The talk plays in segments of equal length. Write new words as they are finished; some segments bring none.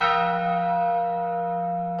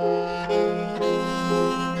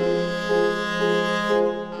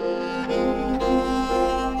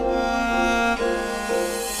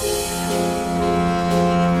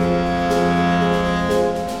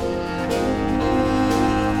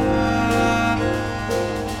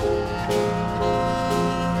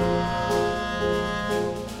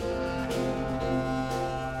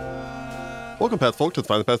Welcome, Pathfolk, to the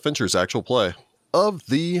Final Path Ventures actual play of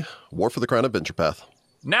the War for the Crown Adventure Path.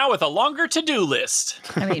 Now with a longer to-do list.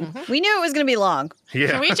 I mean, we knew it was going to be long.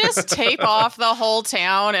 Yeah. Can we just tape off the whole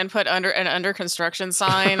town and put an under construction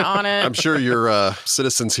sign on it? I'm sure your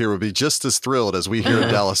citizens here would be just as thrilled as we here in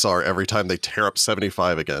Dallas are every time they tear up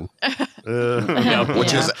 75 again,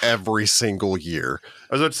 which is every single year.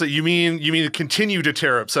 I was about to say, you mean continue to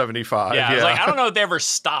tear up 75? Yeah, I was like, I don't know if they ever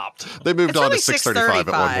stopped. They moved It's on really to 635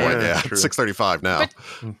 at one point. Yeah, Yeah, true. 635 now.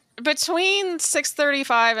 Between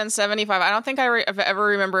 635 and 75, I don't think I've ever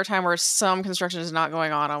remember a time where some construction is not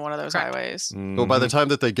going on one of those highways. Well, by the time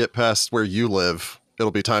that they get past where you live,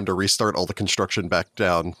 it'll be time to restart all the construction back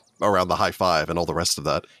down around the high five and all the rest of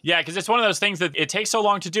that. Yeah, because it's one of those things that it takes so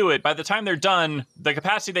long to do it. By the time they're done, the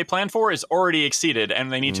capacity they planned for is already exceeded,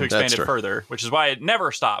 and they need to expand That's it true. further, which is why it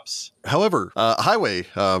never stops. However, highway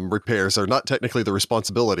repairs are not technically the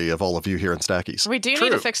responsibility of all of you here in Stackies. We do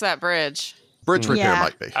need to fix that bridge. Bridge repair Yeah.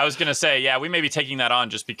 might be. I was going to say, yeah, we may be taking that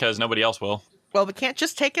on just because nobody else will. Well, we can't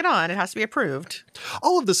just take it on. It has to be approved.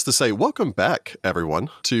 All of this to say, welcome back, everyone,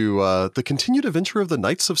 to the continued adventure of the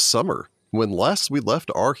Knights of Summer. When last we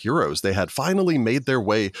left our heroes, they had finally made their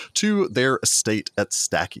way to their estate at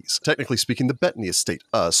Stackies. Technically speaking, the Bettany estate,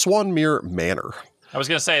 Swanmere Manor. I was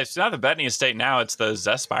going to say, it's not the Bettany estate now, it's the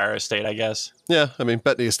Zespire estate, I guess. Yeah, I mean,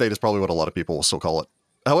 Bettany estate is probably what a lot of people will still call it.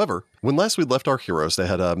 However, when last we left our heroes, they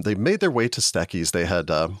had they made their way to Stackies. They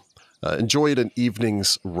had enjoyed an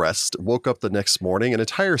evening's rest, woke up the next morning. An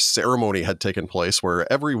entire ceremony had taken place where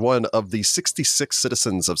every one of the 66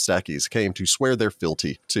 citizens of Stackies came to swear their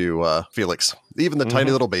fealty to Felix, even the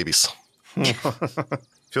tiny little babies.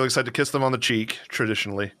 Felix had to kiss them on the cheek,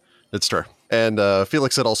 traditionally. It's true. And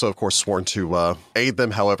Felix had also, of course, sworn to aid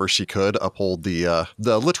them however she could, uphold the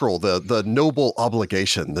literal, the noble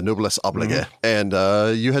obligation, the noblesse oblige. And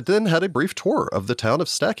you had then had a brief tour of the town of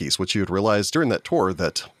Stackies, which you had realized during that tour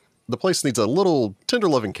that the place needs a little tender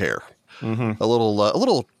loving care, a little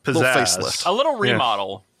facelift, A little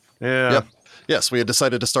remodel. Yeah. Yep. Yes, we had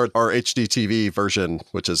decided to start our HD TV version,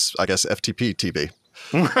 which is, I guess, FTP TV.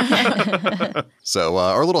 So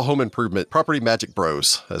our little home improvement, property magic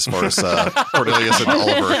bros, as far as Cornelius and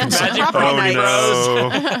Oliver are concerned. Magic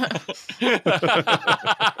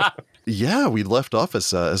bros. Yeah, we left off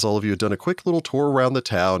as all of you had done a quick little tour around the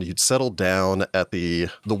town. You'd settled down at the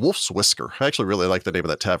Wolf's Whisker. I actually really like the name of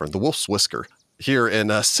that tavern, the Wolf's Whisker, here in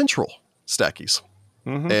central Stackies,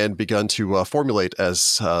 and begun to formulate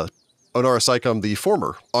as Onara Sycom, the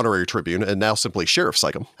former honorary tribune, and now simply Sheriff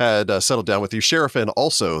Sycom, had settled down with you, Sheriff, and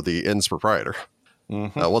also the inn's proprietor.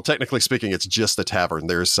 Well, technically speaking, it's just a tavern.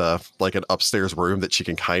 There's like an upstairs room that she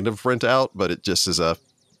can kind of rent out, but it just is a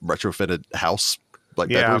retrofitted house. Like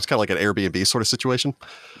bedrooms, kind of like an Airbnb sort of situation.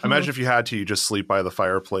 Imagine if you had to, you just sleep by the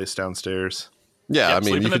fireplace downstairs. Yeah, Yep, I mean,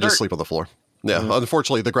 sleep you in the could just dirt. sleep on the floor. Yeah,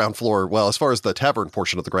 unfortunately, the ground floor, well, as far as the tavern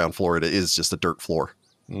portion of the ground floor, it is just a dirt floor.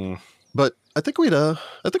 But I think we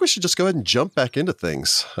should just go ahead and jump back into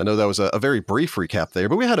things. I know that was a very brief recap there,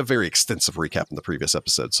 but we had a very extensive recap in the previous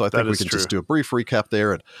episode. So I think we can just do a brief recap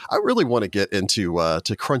there. And I really want to get into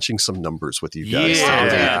to crunching some numbers with you guys.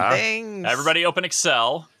 Yeah. Things. Everybody open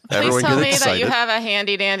Excel. Everyone Please tell get me that excited. you have a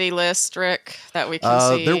handy dandy list, Rick, that we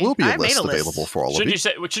can see. There will be a I made list a list. available for all of you.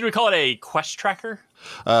 Should we call it a quest tracker?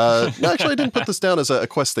 No, actually, I didn't put this down as a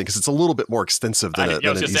quest thing because it's a little bit more extensive than, I than was an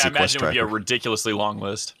going to easy say, I quest imagine it would be a tracker. ridiculously long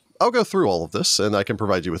list. I'll go through all of this, and I can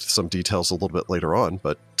provide you with some details a little bit later on.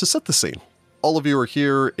 But to set the scene, all of you are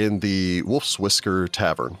here in the Wolf's Whisker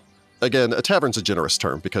Tavern. Again, a tavern's a generous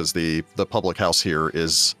term because the public house here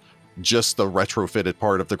is just the retrofitted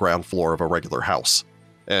part of the ground floor of a regular house.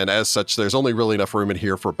 And as such, there's only really enough room in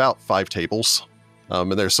here for about 5 tables.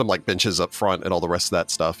 And there's some like benches up front and all the rest of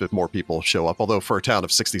that stuff if more people show up. Although for a town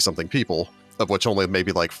of 60-something people, of which only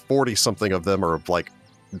maybe like 40-something of them are of like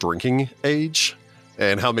drinking age,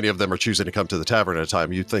 and how many of them are choosing to come to the tavern at a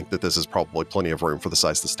time, you'd think that this is probably plenty of room for the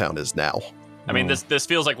size this town is now. I mean, this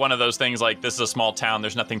feels like one of those things like this is a small town.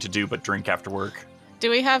 There's nothing to do but drink after work. Do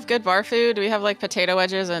we have good bar food? Do we have like potato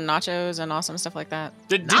wedges and nachos and awesome stuff like that?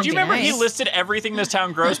 Did you remember he listed everything this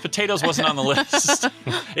town grows? Potatoes wasn't on the list.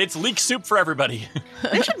 It's leek soup for everybody.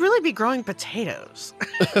 They should really be growing potatoes.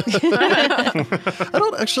 I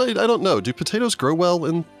don't know. Do potatoes grow well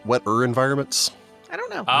in wetter environments? I don't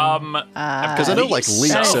know. Because I know like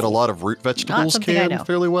leeks and a lot of root vegetables something I can know.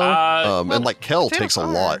 fairly well. And like kale potatoes takes a are.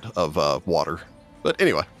 lot of water. But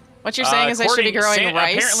anyway, What you're saying is they should be growing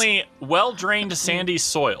rice. Apparently, well-drained sandy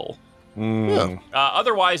soil. yeah.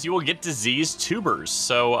 Otherwise, you will get diseased tubers.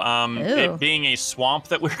 So, Ew. it being a swamp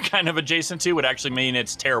that we're kind of adjacent to would actually mean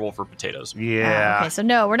it's terrible for potatoes. Yeah. Okay, so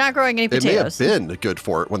no, we're not growing any It may have potatoes. been good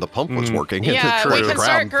for it when the pump was working. and Yeah, the we crab can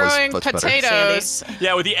start was growing much better. potatoes.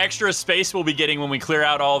 Yeah, with the extra space we'll be getting when we clear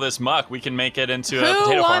out all this muck, we can make it into a Who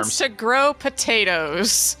potato wants farm. to grow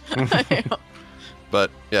potatoes? But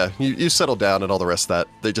yeah, you settle down and all the rest of that.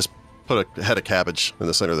 They just put a head of cabbage in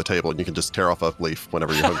the center of the table, and you can just tear off a leaf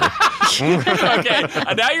whenever you're hungry. Okay,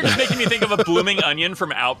 now you're just making me think of a blooming onion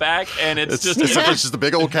from Outback, and it's just it's just a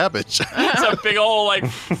big old cabbage. it's a big old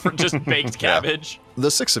just baked cabbage. The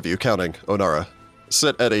six of you, counting Onara,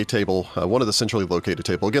 sit at a table, one of the centrally located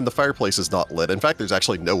table. Again, the fireplace is not lit. In fact, there's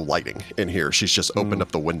actually no lighting in here. She's just opened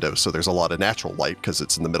up the window, so there's a lot of natural light because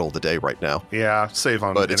it's in the middle of the day right now. Yeah, save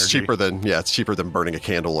on But energy. it's cheaper than burning a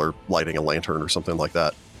candle or lighting a lantern or something like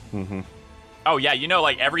that. Oh yeah,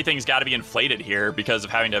 like everything's got to be inflated here because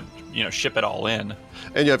of having to, ship it all in.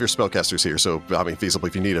 And you have your spellcasters here, so I mean, feasibly,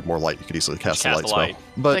 if you needed more light, you could easily cast a Cast light a spell. light.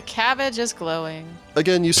 But The cabbage is glowing.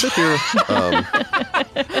 again, you sit here,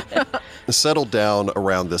 settled down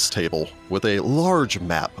around this table with a large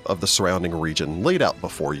map of the surrounding region laid out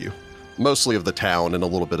before you, mostly of the town and a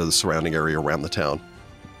little bit of the surrounding area around the town.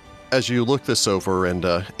 As you look this over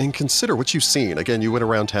and consider what you've seen, again, you went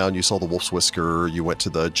around town, you saw the Wolf's Whisker, you went to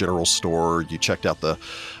the general store, you checked out the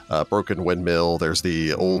broken windmill, there's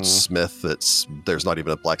the old smith there's not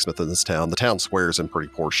even a blacksmith in this town. The town square is in pretty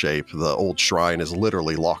poor shape. The old shrine is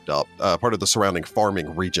literally locked up. Part of the surrounding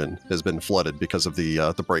farming region has been flooded because of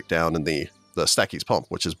the breakdown in the Stacky's pump,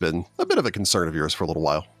 which has been a bit of a concern of yours for a little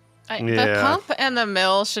while. The Yeah. pump and the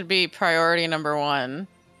mill should be priority number one.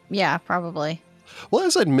 Yeah, probably. Well,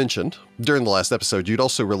 as I'd mentioned during the last episode, you'd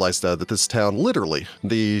also realized that this town, literally,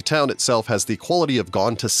 the town itself has the quality of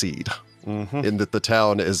gone to seed. In that the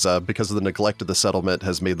town is, because of the neglect of the settlement,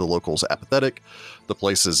 has made the locals apathetic. The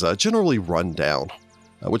place is generally run down,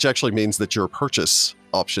 which actually means that your purchase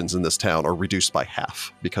options in this town are reduced by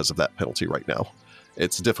half because of that penalty right now.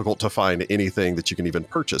 It's difficult to find anything that you can even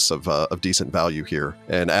purchase of decent value here,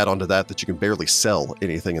 and add on to that you can barely sell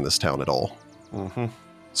anything in this town at all.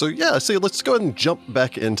 So yeah, see, let's go ahead and jump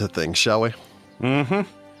back into things, shall we?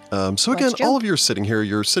 So again, all of you are sitting here.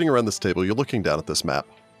 You're sitting around this table. You're looking down at this map.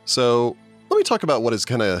 So let me talk about what is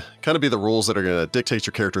kind of be the rules that are going to dictate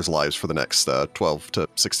your characters' lives for the next 12 to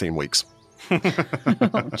 16 weeks. Oh,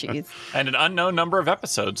 jeez. And an unknown number of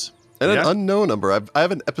episodes. And Yeah. an unknown number. I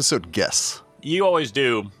have an episode guess. You always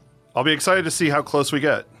do. I'll be excited to see how close we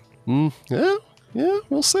get. Yeah,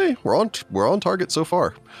 we'll see. We're on target so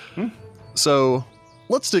far. So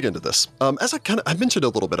let's dig into this. As I mentioned a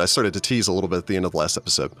little bit, I started to tease a little bit at the end of the last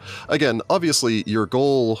episode. Again, obviously, your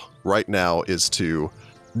goal right now is to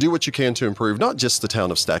do what you can to improve not just the town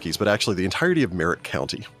of Stackies, but actually the entirety of Merritt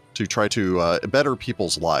County, to try to better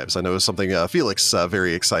people's lives. I know it's something Felix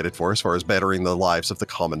very excited for as far as bettering the lives of the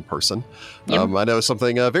common person. Yep. I know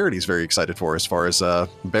something Verity's very excited for as far as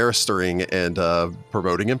barristering and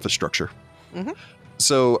promoting infrastructure.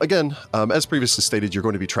 So again, as previously stated, you're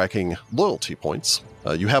going to be tracking loyalty points.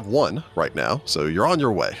 You have one right now, so you're on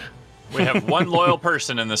your way. We have one loyal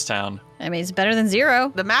person in this town. I mean, it's better than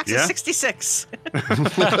 0. The max Yeah. is 66.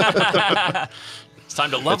 It's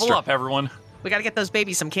time to level true. up, everyone. We got to get those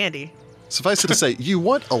babies some candy. Suffice it to say, you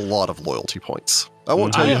want a lot of loyalty points. I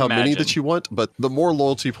won't tell I you how many imagine. that you want, but the more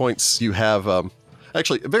loyalty points you have,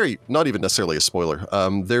 actually, not even necessarily a spoiler.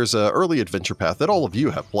 There's an early adventure path that all of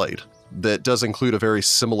you have played that does include a very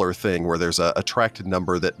similar thing where there's a tracked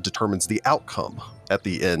number that determines the outcome at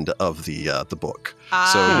the end of the book.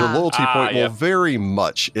 So your loyalty point will yeah. very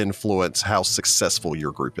much influence how successful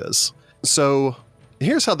your group is. So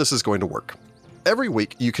here's how this is going to work. Every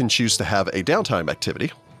week, you can choose to have a downtime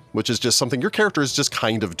activity, which is just something your character is just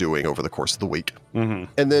kind of doing over the course of the week. And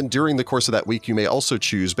then during the course of that week, you may also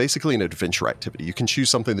choose basically an adventure activity. You can choose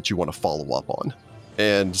something that you want to follow up on.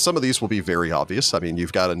 And some of these will be very obvious. I mean,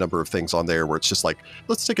 you've got a number of things on there where it's just like,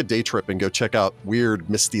 let's take a day trip and go check out weird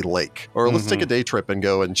Misty Lake. Or let's take a day trip and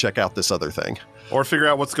go and check out this other thing. Or figure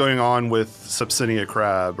out what's going on with Subsidia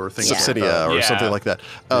crab or things like Subsidia that. or Yeah. something like that.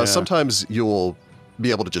 Yeah. Sometimes you'll be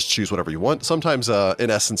able to just choose whatever you want. Sometimes, in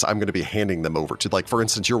essence, I'm going to be handing them over to, like, for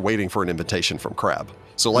instance, you're waiting for an invitation from Crab.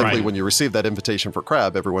 So likely Right. when you receive that invitation for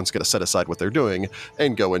Crab, everyone's going to set aside what they're doing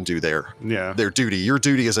and go and do their duty. Your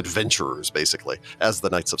duty as adventurers, basically, as the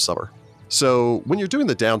Knights of Summer. So when you're doing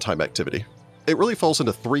the downtime activity, it really falls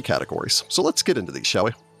into 3 categories. So let's get into these, shall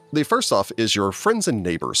we? The first off is your friends and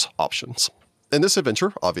neighbors options. In this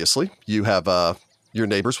adventure, obviously, you have your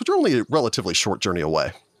neighbors, which are only a relatively short journey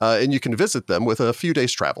away, and you can visit them with a few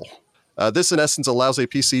days' travel. This, in essence, allows a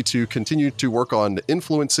PC to continue to work on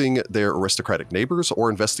influencing their aristocratic neighbors or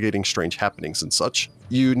investigating strange happenings and such.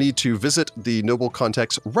 You need to visit the noble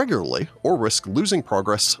contacts regularly or risk losing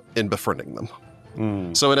progress in befriending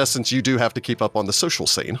them. So in essence, you do have to keep up on the social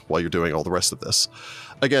scene while you're doing all the rest of this.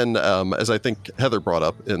 Again, as I think Heather brought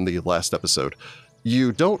up in the last episode,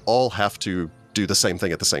 you don't all have to do the same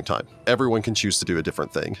thing at the same time. Everyone can choose to do a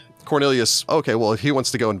different thing. Cornelius, okay, well, if he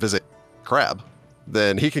wants to go and visit Crab,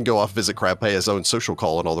 then he can go off, visit Crab, pay his own social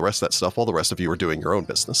call and all the rest of that stuff while the rest of you are doing your own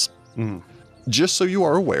business. Just so you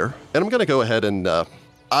are aware, and I'm going to go ahead and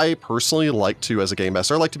I personally like to, as a game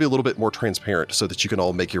master, I like to be a little bit more transparent so that you can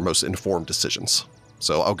all make your most informed decisions.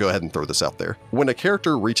 So I'll go ahead and throw this out there. When a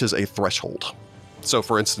character reaches a threshold, so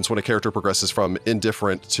for instance, when a character progresses from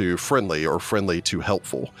indifferent to friendly or friendly to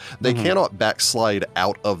helpful, they cannot backslide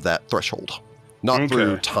out of that threshold, not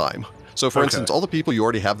through time. So for instance, all the people you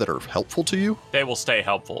already have that are helpful to you, They will stay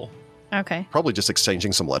helpful. Okay. probably just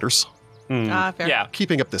exchanging some letters, Fair. Yeah.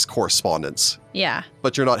 keeping up this correspondence, Yeah.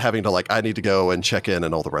 but you're not having to like, I need to go and check in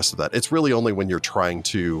and all the rest of that. It's really only when you're trying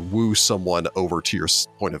to woo someone over to your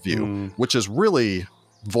point of view, which is really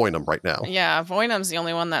Voynam right now. Yeah, Voynam's the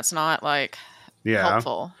only one that's not like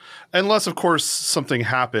helpful. Unless, of course, something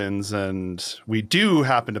happens and we do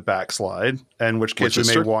happen to backslide, in which case Which we is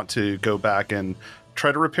may true. want to go back and try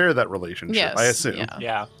to repair that relationship, Yes, I assume. yeah.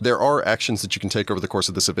 Yeah. There are actions that you can take over the course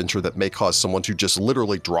of this adventure that may cause someone to just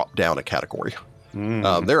literally drop down a category.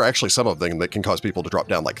 There are actually some of them that can cause people to drop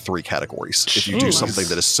down like 3 categories if you do Jeez. something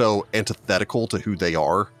that is so antithetical to who they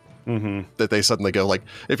are that they suddenly go like,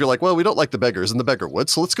 if you're like, well, we don't like the beggars in the beggar wood,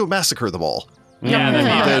 so let's go massacre them all. Yeah, that'd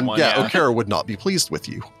be a bad Then one, yeah, O'Kara would not be pleased with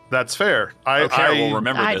you. That's fair. O'Kara will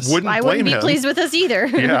remember I this. wouldn't I wouldn't blame be him. pleased with this either.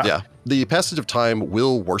 Yeah. Yeah. The passage of time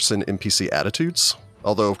will worsen NPC attitudes.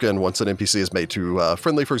 Although, again, once an NPC is made to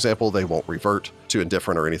friendly, for example, they won't revert to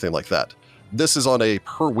indifferent or anything like that. This is on a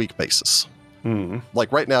per week basis.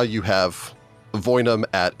 Like right now, you have Voynam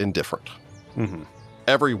at indifferent.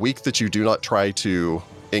 Every week that you do not try to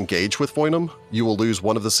engage with Voynam, you will lose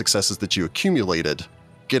one of the successes that you accumulated,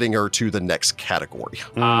 getting her to the next category.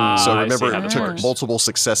 So I remember, see how it this took works. multiple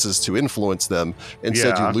successes to influence them.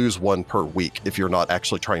 Instead, Yeah. you lose one per week if you're not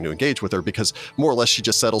actually trying to engage with her, because more or less she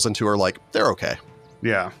just settles into her like, they're okay.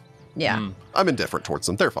 Yeah. Yeah. I'm indifferent towards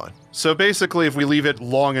them. They're fine. So basically, if we leave it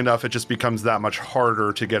long enough, it just becomes that much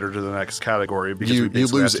harder to get her to the next category because You we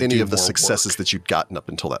basically lose have to any do of the more successes work. that you'd gotten up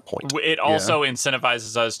until that point. It also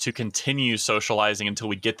incentivizes us to continue socializing until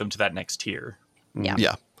we get them to that next tier. Yeah.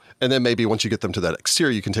 Yeah. And then maybe once you get them to that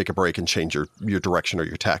exterior, you can take a break and change your direction or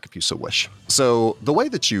your tack if you so wish. So the way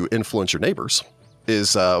that you influence your neighbors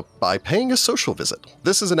is by paying a social visit.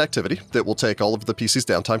 This is an activity that will take all of the PC's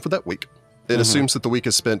downtime for that week. It assumes that the week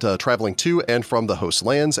is spent traveling to and from the host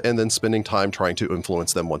lands and then spending time trying to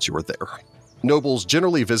influence them once you are there. Nobles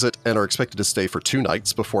generally visit and are expected to stay for 2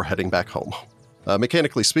 nights before heading back home.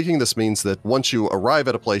 Mechanically speaking, this means that once you arrive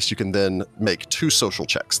at a place, you can then make 2 social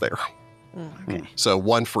checks there. So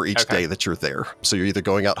 1 for each Okay. day that you're there. So you're either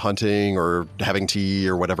going out hunting or having tea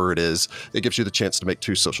or whatever it is. It gives you the chance to make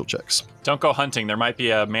 2 social checks. Don't go hunting. There might be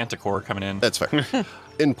a manticore coming in. That's fair.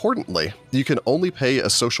 Importantly, you can only pay a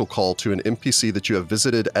social call to an NPC that you have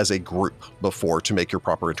visited as a group before to make your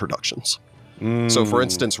proper introductions. So for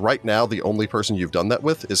instance, right now, the only person you've done that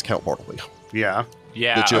with is Count Bartley, Yeah.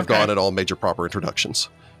 Yeah. that you have okay. gone and all made your proper introductions.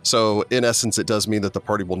 So in essence, it does mean that the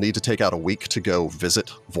party will need to take out a week to go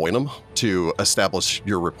visit Voynam to establish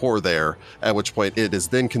your rapport there, at which point it is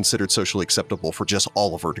then considered socially acceptable for just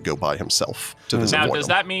Oliver to go by himself to visit Now, Voynam. does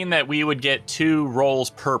that mean that we would get 2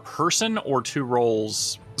 rolls per person or 2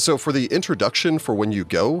 rolls? So for the introduction, for when you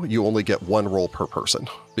go, you only get 1 roll per person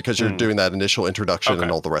because you're doing that initial introduction Okay.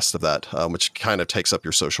 and all the rest of that, which kind of takes up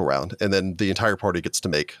your social round. And then the entire party gets to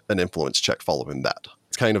make an influence check following that.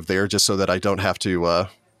 It's kind of there just so that I don't have to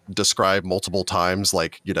describe multiple times,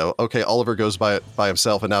 like, you know, okay, Oliver goes by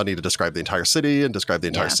himself and now I need to describe the entire city and describe the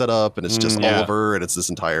entire Yeah. setup. And it's just Yeah. Oliver and it's this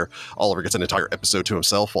entire, Oliver gets an entire episode to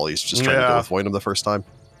himself while he's just trying to Yeah. go with Voynam the first time.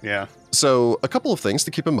 Yeah. So, a couple of things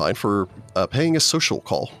to keep in mind for paying a social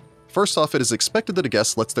call. First off, it is expected that a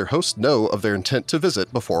guest lets their host know of their intent to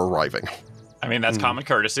visit before arriving. I mean, that's common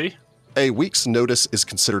courtesy. A week's notice is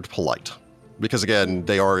considered polite because, again,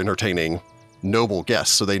 they are entertaining noble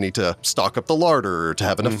guests, so they need to stock up the larder to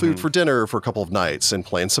have enough food for dinner for a couple of nights and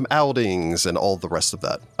plan some outings and all the rest of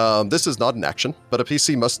that. This is not an action, but a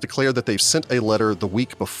PC must declare that they've sent a letter the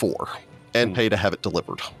week before and pay to have it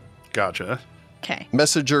delivered. Gotcha. Okay.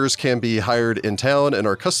 Messengers can be hired in town and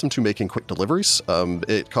are accustomed to making quick deliveries.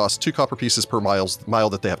 It costs 2 copper pieces per mile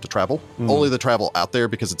that they have to travel. Only the travel out there,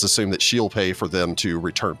 because it's assumed that she'll pay for them to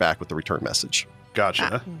return back with the return message.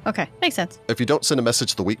 Gotcha. Okay. Makes sense. If you don't send a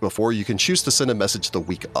message the week before, you can choose to send a message the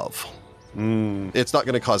week of. It's not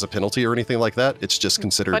going to cause a penalty or anything like that. It's just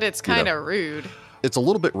considered. But it's kind of rude. It's a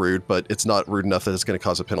little bit rude, but it's not rude enough that it's going to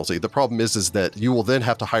cause a penalty. The problem is that you will then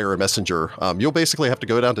have to hire a messenger. You'll basically have to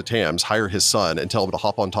go down to Tam's, hire his son, and tell him to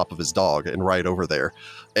hop on top of his dog and ride over there.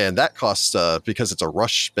 And that costs, because it's a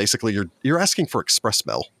rush, basically you're asking for express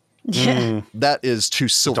mail. Yeah. That is 2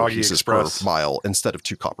 silver Doggy pieces Express. per mile instead of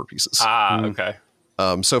 2 copper pieces. Okay.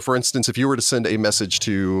 So, for instance, if you were to send a message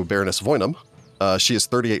to Baroness Voynam, she is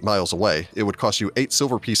 38 miles away. It would cost you 8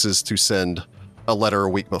 silver pieces to send a letter a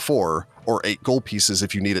week before, or 8 gold pieces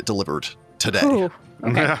if you need it delivered today. Ooh.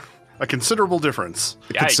 Okay. Yeah. A considerable difference.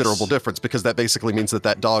 A considerable difference, because that basically means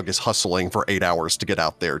that dog is hustling for 8 hours to get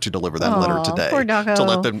out there to deliver that letter Aw, today. poor doggo.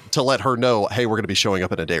 To let her know, hey, we're going to be showing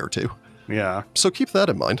up in a day or 2. Yeah. So keep that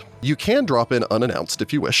in mind. You can drop in unannounced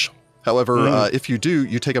if you wish. However, if you do,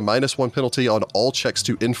 you take a -1 penalty on all checks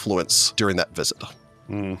to influence during that visit,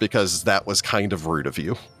 because that was kind of rude of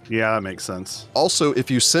you. Yeah, that makes sense. Also, if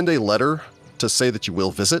you send a letter to say that you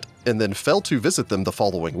will visit and then fail to visit them the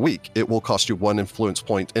following week, it will cost you 1 influence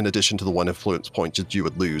point in addition to the 1 influence point that you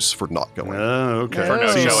would lose for not going. Oh, okay. For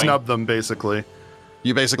no So you showing. snubbed them, basically.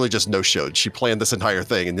 You basically just no-showed. She planned this entire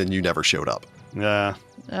thing and then you never showed up. Yeah.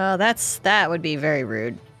 Oh, that would be very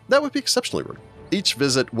rude. That would be exceptionally rude. Each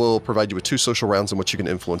visit will provide you with 2 social rounds in which you can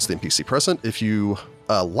influence the NPC present. If you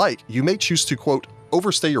like, you may choose to, quote,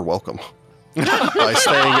 overstay your welcome by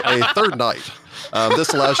staying a 3rd night. This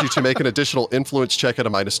allows you to make an additional influence check at a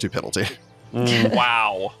 -2 penalty.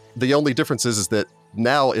 Wow. The only difference is that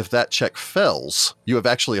now if that check fails, you have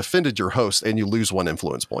actually offended your host and you lose 1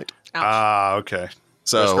 influence point. Ah, okay. Risk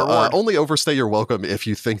So reward. only overstay your welcome if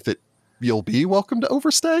you think that you'll be welcome to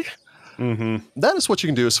overstay. That is what you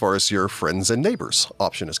can do as far as your friends and neighbors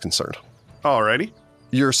option is concerned. Alrighty.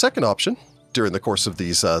 Your second option during the course of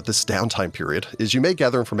this downtime period is you may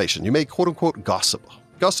gather information. You may quote-unquote gossip.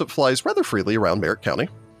 Gossip flies rather freely around Merrick County,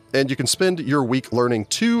 and you can spend your week learning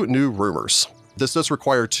 2 new rumors. This does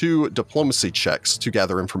require 2 diplomacy checks to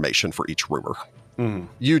gather information for each rumor.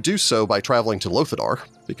 You do so by traveling to Lothadar,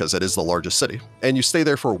 because it is the largest city, and you stay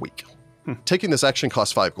there for a week. Taking this action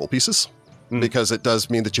costs 5 gold pieces, because it does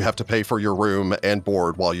mean that you have to pay for your room and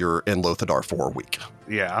board while you're in Lothadar for a week.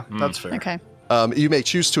 Yeah, that's fair. Okay. You may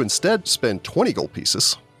choose to instead spend 20 gold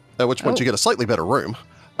pieces, at which point you get a slightly better room.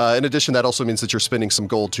 In addition, that also means that you're spending some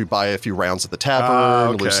gold to buy a few rounds at the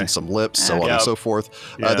tavern, okay. loosen some lips, so on Yep. and so forth.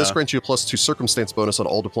 Yeah. This grants you a +2 circumstance bonus on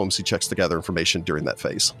all diplomacy checks to gather information during that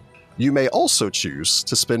phase. You may also choose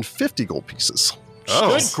to spend 50 gold pieces.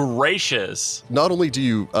 Oh. Good gracious. Not only do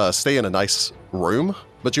you stay in a nice room,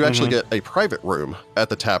 but you actually get a private room at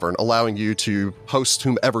the tavern, allowing you to host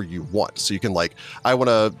whomever you want. So you can, like, I want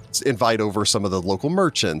to invite over some of the local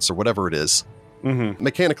merchants or whatever it is.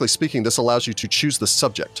 Mechanically speaking, this allows you to choose the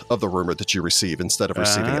subject of the rumor that you receive instead of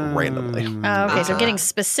receiving it randomly. Oh, okay, so getting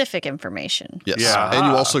specific information. Yes. Yeah. And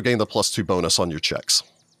you also gain the +2 bonus on your checks.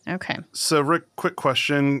 Okay. So, Rick, quick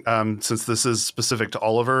question. Since this is specific to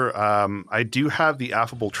Oliver, I do have the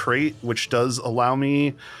affable trait, which does allow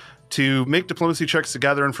me to make diplomacy checks to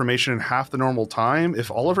gather information in half the normal time. If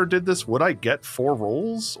Oliver did this, would I get 4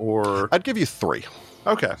 rolls? Or I'd give you 3.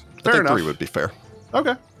 okay, I fair think enough. 3 would be fair.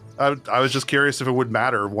 Okay, I was just curious if it would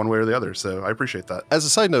matter one way or the other. So I appreciate that. As a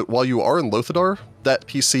side note, while you are in Lothadar, that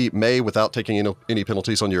PC may, without taking any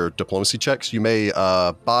penalties on your diplomacy checks, you may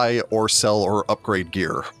buy or sell or upgrade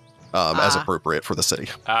gear as appropriate for the city.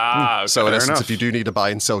 Okay. So in Fair essence, enough. if you do need to buy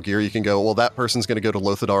and sell gear, you can go, well, that person's going to go to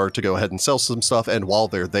Lothadar to go ahead and sell some stuff, and while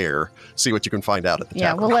they're there, see what you can find out at the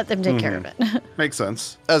Yeah, tavern. we'll let them take care of it. Makes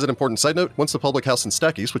sense. As an important side note, once the public house in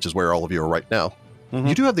Stackies, which is where all of you are right now,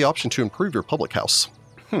 you do have the option to improve your public house.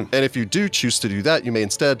 And if you do choose to do that, you may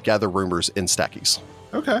instead gather rumors in Stackies.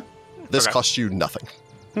 Okay. This Okay. costs you nothing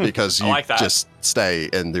because you like that. just stay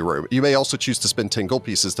in the room. You may also choose to spend 10 gold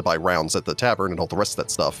pieces to buy rounds at the tavern and all the rest of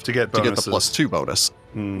that stuff To get the bonuses. +2 bonus.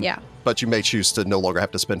 Yeah. But you may choose to no longer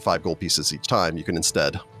have to spend 5 gold pieces each time. You can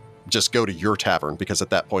instead just go to your tavern, because at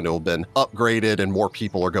that point it will have been upgraded and more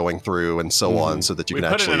people are going through and so on, so that you We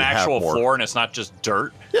can put in actually an have actual more. floor and it's not just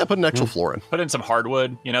dirt. Yeah, put an actual floor in. Put in some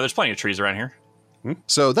hardwood. You know, there's plenty of trees around here.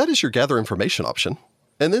 So that is your gather information option.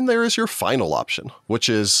 And then there is your final option, which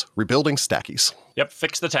is rebuilding Stackies, Yep,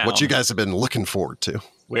 fix the town. what you guys have been looking forward to.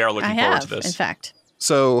 We are I looking forward to have, this. in fact.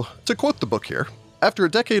 So, to quote the book here, after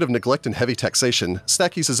a decade of neglect and heavy taxation,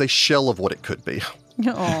 Stackies is a shell of what it could be.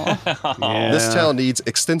 Aw. This town needs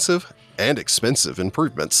extensive and expensive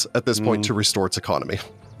improvements at this point to restore its economy.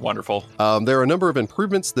 Wonderful. There are a number of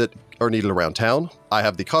improvements that are needed around town. I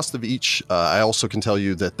have the cost of each. I also can tell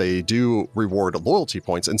you that they do reward loyalty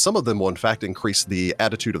points, and some of them will in fact increase the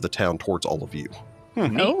attitude of the town towards all of you.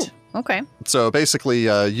 Neat. Oh, okay. So basically,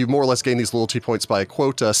 you more or less gain these loyalty points by,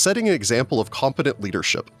 quote, setting an example of competent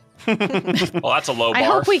leadership. Well, that's a low bar. I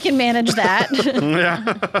hope we can manage that.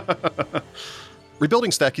 Yeah.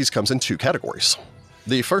 Rebuilding stackies comes in 2 categories.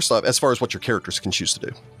 The first off, as far as what your characters can choose to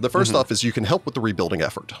do. The first off is you can help with the rebuilding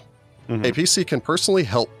effort. A PC can personally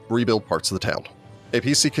help rebuild parts of the town. A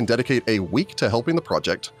PC can dedicate a week to helping the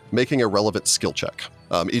project, making a relevant skill check.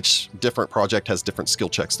 Each different project has different skill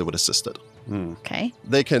checks that would assist it. Okay.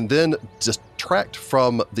 They can then detract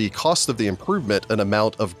from the cost of the improvement an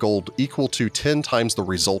amount of gold equal to 10 times the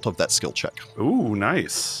result of that skill check. Ooh,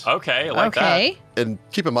 nice. Okay, I like Okay. And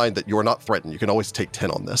keep in mind that you're not threatened. You can always take 10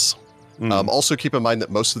 on this. Also keep in mind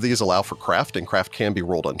that most of these allow for craft, and craft can be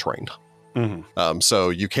rolled untrained. So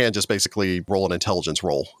you can just basically roll an intelligence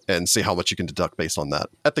roll and see how much you can deduct based on that.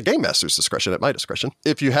 At the Game Master's discretion, at my discretion,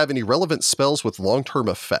 if you have any relevant spells with long-term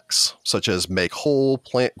effects, such as make whole,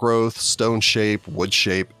 plant growth, stone shape, wood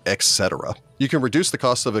shape, etc., you can reduce the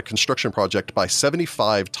cost of a construction project by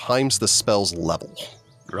 75 times the spell's level.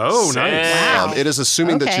 Oh, Sick. nice. Wow. It is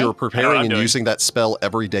assuming that Okay. you're I know what preparing I'm and doing. using that spell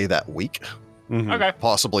every day that week. that. Okay.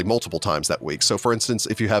 Possibly multiple times that week. So for instance,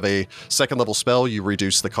 if you have a second level spell, you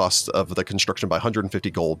reduce the cost of the construction by 150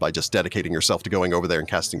 gold by just dedicating yourself to going over there and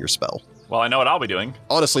casting your spell. Well, I know what I'll be doing.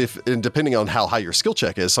 Honestly, and depending on how high your skill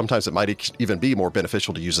check is, sometimes it might even be more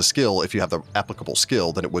beneficial to use a skill if you have the applicable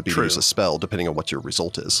skill than it would be True. to use a spell, depending on what your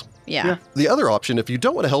result is. Yeah. The other option, if you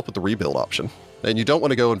don't want to help with the rebuild option, and you don't want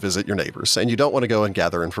to go and visit your neighbors, and you don't want to go and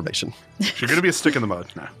gather information, You're going to be a stick in the mud.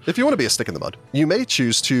 No. if you want to be a stick in the mud, you may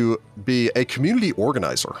choose to be a community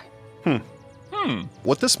organizer.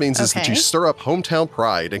 What this means is that you Okay. stir up hometown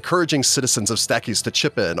pride, encouraging citizens of Stackies to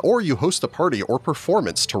chip in, or you host a party or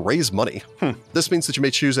performance to raise money. This means that you may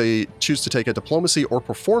choose to take a diplomacy or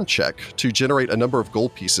perform check to generate a number of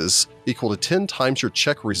gold pieces equal to 10 times your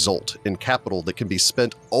check result in capital that can be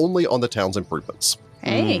spent only on the town's improvements.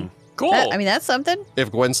 Hey. Cool. That's something.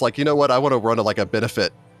 If Gwen's like, you know what, I want to run a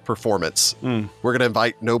benefit performance. We're going to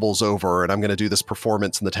invite nobles over, and I'm going to do this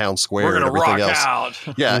performance in the town square We're and gonna everything rock else.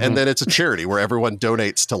 out. Yeah, and then it's a charity where everyone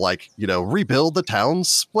donates to rebuild the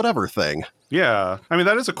town's whatever thing. Yeah. I mean,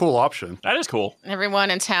 that is a cool option. That is cool. Everyone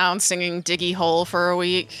in town singing Diggy Hole for a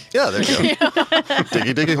week. Yeah, there you go.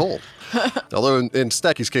 Diggy, diggy hole. Although in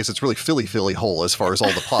Stacky's case, it's really Philly hole as far as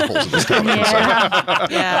all the potholes in this town are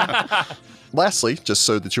concerned. Yeah. Lastly, just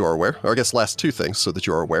so that you are aware, or I guess last 2 things so that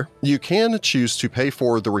you are aware, you can choose to pay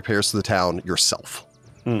for the repairs to the town yourself.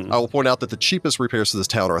 I will point out that the cheapest repairs to this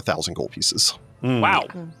town are 1,000 gold pieces. Wow.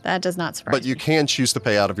 That does not surprise But you me. can choose to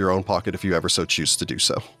pay out of your own pocket if you ever so choose to do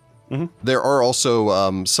so. There are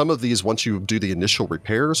also some of these, once you do the initial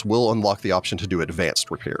repairs, will unlock the option to do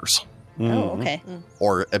advanced repairs, Oh, okay.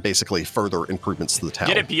 or basically further improvements to the town.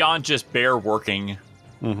 Get it beyond just bare working.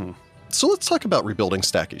 So let's talk about rebuilding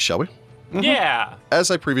Stackies, shall we? Yeah. As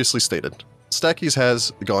I previously stated, Stackies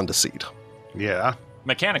has gone to seed. Yeah.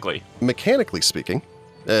 Mechanically. Mechanically speaking,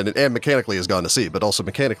 and mechanically has gone to seed, but also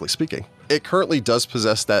mechanically speaking, it currently does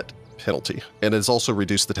possess that penalty, and it has also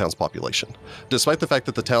reduced the town's population. Despite the fact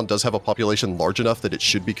that the town does have a population large enough that it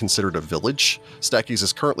should be considered a village, Stackies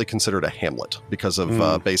is currently considered a hamlet because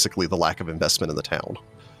of basically the lack of investment in the town.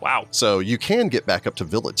 Wow. So you can get back up to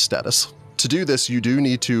village status. To do this, you do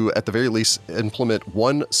need to, at the very least, implement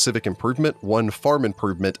 1 civic improvement, 1 farm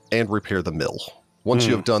improvement, and repair the mill. Once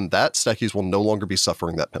you have done that, Stackies will no longer be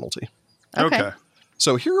suffering that penalty. Okay.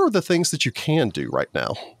 So here are the things that you can do right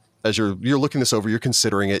now. As you're looking this over, you're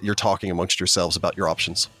considering it, you're talking amongst yourselves about your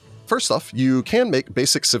options. First off, you can make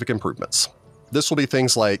basic civic improvements. This will be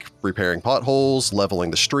things like repairing potholes, leveling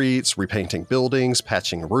the streets, repainting buildings,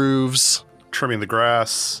 patching roofs. Trimming the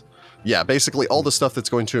grass. Yeah, basically all the stuff that's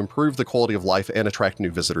going to improve the quality of life and attract new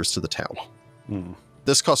visitors to the town.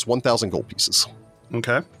 This costs 1,000 gold pieces.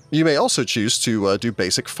 Okay. You may also choose to do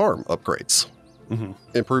basic farm upgrades.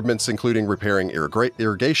 Improvements including repairing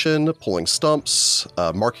irrigation, pulling stumps,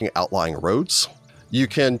 marking outlying roads. You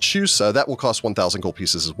can choose, that will cost 1,000 gold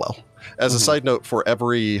pieces as well. As a side note, for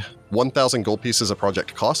every 1,000 gold pieces a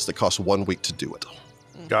project costs, it costs 1 week to do it.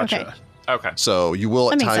 Gotcha. Okay. Okay. So you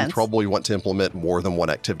will at That makes times sense. probably want to implement more than 1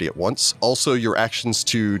 activity at once. Also, your actions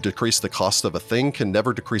to decrease the cost of a thing can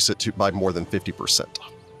never decrease it by more than 50%.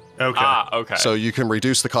 Okay. Okay. So you can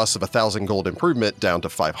reduce the cost of 1,000 gold improvement down to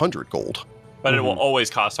 500 gold, but it will always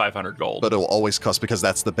cost 500 gold. but it will always cost because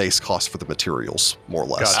that's the base cost for the materials, more or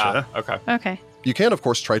less. Gotcha. Okay. Okay. You can, of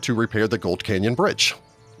course, try to repair the Gold Canyon Bridge.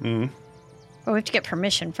 But we have to get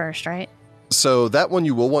permission first, right? So that one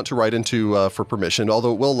you will want to write into for permission,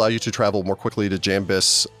 although it will allow you to travel more quickly to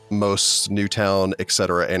Jambus, Mos, Newtown,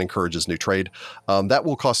 etc., and encourages new trade. That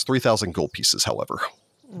will cost 3,000 gold pieces, however.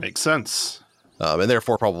 Makes sense. And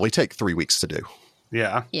therefore probably take 3 weeks to do.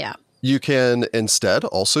 Yeah. Yeah. You can instead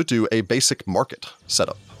also do a basic market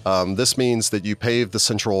setup. This means that you pave the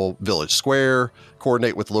central village square,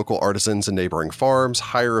 coordinate with local artisans and neighboring farms,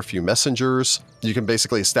 hire a few messengers. You can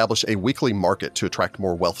basically establish a weekly market to attract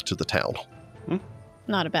more wealth to the town.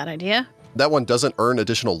 Not a bad idea. That one doesn't earn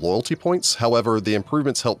additional loyalty points. However, the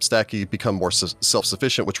improvements help Stacky become more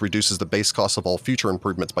self-sufficient, which reduces the base cost of all future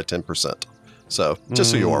improvements by 10%. So, just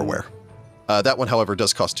so you are aware. That one, however,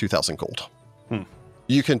 does cost 2,000 gold.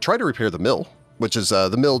 You can try to repair the mill, which is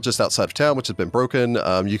the mill just outside of town, which has been broken.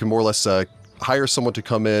 You can more or less hire someone to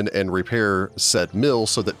come in and repair said mill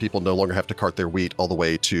so that people no longer have to cart their wheat all the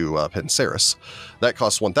way to Pensaris. That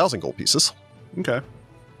costs 1,000 gold pieces. Okay.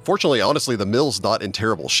 Fortunately, honestly, the mill's not in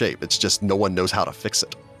terrible shape. It's just no one knows how to fix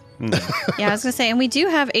it. Yeah, I was going to say, and we do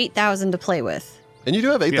have 8,000 to play with. And you do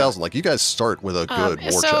have 8,000. Like, you guys start with a good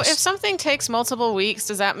war so chest. if something takes multiple weeks,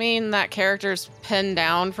 does that mean that character's pinned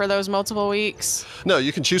down for those multiple weeks? No,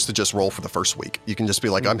 you can choose to just roll for the first week. You can just be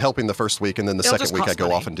like, I'm helping the first week, and then the It'll second just week I cost go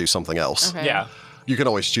money. off and do something else. Okay. Yeah. You can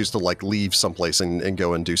always choose to like leave someplace and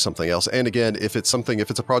go and do something else. And again, if it's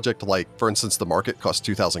a project like, for instance, the market costs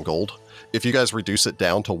 2,000 gold, if you guys reduce it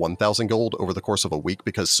down to 1,000 gold over the course of a week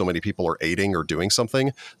because so many people are aiding or doing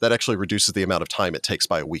something, that actually reduces the amount of time it takes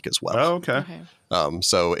by a week as well. Oh, okay.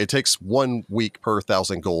 So it takes 1 week per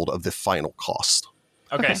 1,000 gold of the final cost.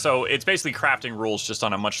 Okay, so it's basically crafting rules just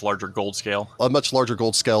on a much larger gold scale. A much larger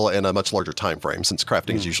gold scale and a much larger time frame, since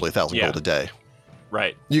crafting is usually 1,000 Yeah. gold a day.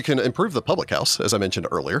 Right. You can improve the public house, as I mentioned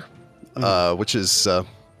earlier, which is,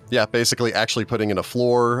 basically actually putting in a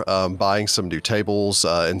floor, buying some new tables,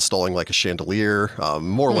 installing like a chandelier,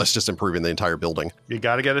 more or less just improving the entire building. You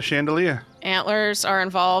got to get a chandelier. Antlers are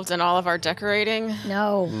involved in all of our decorating.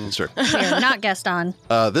 No, Sure. here, not Gaston.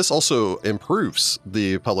 This also improves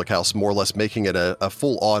the public house, more or less making it a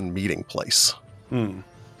full-on meeting place.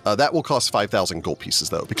 That will cost 5,000 gold pieces,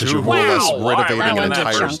 though, because you're more or less Wow. All right, renovating that an one's a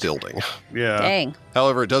entire chunk. building. Yeah. Dang.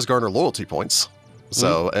 However, it does garner loyalty points.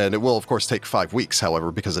 So, and it will, of course, take 5 weeks,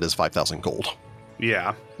 however, because it is 5,000 gold.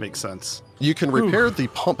 Yeah. Makes sense. You can repair the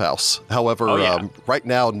pump house. However, Oh, yeah. right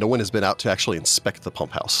now, no one has been out to actually inspect the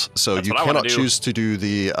pump house. So That's you what I wanna cannot do. choose to do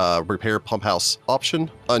the repair pump house option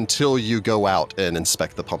until you go out and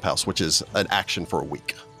inspect the pump house, which is an action for a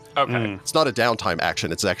week. Okay. It's not a downtime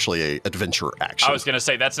action. It's actually a adventure action. I was going to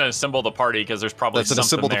say that's an assemble the party because there's probably That's an something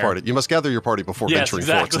assemble the there. party. You must gather your party before Yes, venturing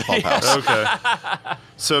forth to the pump exactly. house. Okay.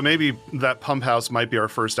 So maybe that pump house might be our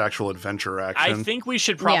first actual adventure action. I think we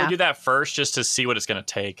should probably Yeah. do that first just to see what it's going to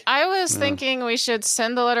take. I was thinking we should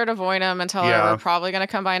send a letter to Voynam and tell Yeah. her we're probably going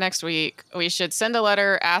to come by next week. We should send a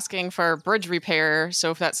letter asking for bridge repair.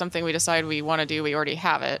 So if that's something we decide we want to do, we already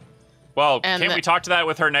have it. Well, And can't we talk to that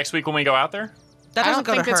with her next week when we go out there? That I doesn't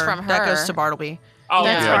don't go think to it's her. from That goes her. to Bartleby. Oh,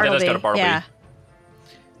 That's that's right. That does go to Bartleby, Bartleby.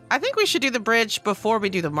 yeah. I think we should do the bridge before we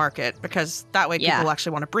do the market because that way Yeah. people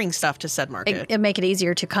actually want to bring stuff to said market. It'd make it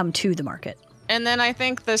easier to come to the market. And then I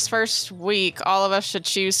think this first week, all of us should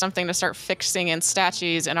choose something to start fixing in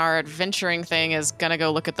statues, and our adventuring thing is going to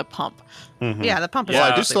go look at the pump. Yeah, the pump is Well, I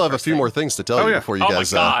do obviously still have the a first few thing. more things to tell Oh, you yeah. before you Oh my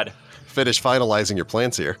guys God. finish finalizing your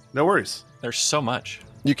plans here. No worries. There's so much.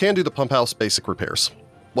 You can do the pump house basic repairs.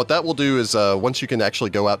 What that will do is once you can actually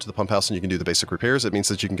go out to the pump house and you can do the basic repairs, it means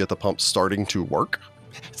that you can get the pump starting to work.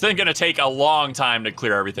 It's then going to take a long time to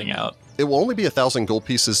clear everything out. It will only be 1,000 gold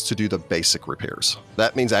pieces to do the basic repairs.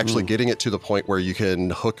 That means actually getting it to the point where you can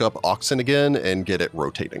hook up oxen again and get it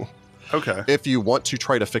rotating. Okay. If you want to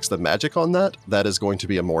try to fix the magic on that, that is going to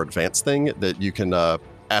be a more advanced thing that you can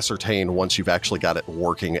ascertain once you've actually got it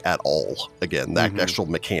working at all. Again, the actual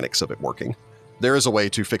mechanics of it working. There is a way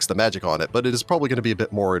to fix the magic on it, but it is probably going to be a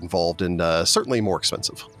bit more involved and certainly more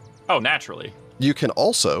expensive. Oh, naturally. You can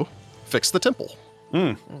also fix the temple.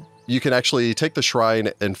 You can actually take the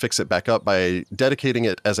shrine and fix it back up by dedicating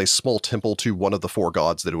it as a small temple to one of the 4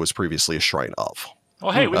 gods that it was previously a shrine of.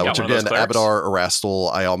 Well, hey, we've got Which one of again, those clerics. Abadar,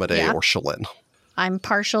 Erastil, Iomade, Yeah. or Shalin. I'm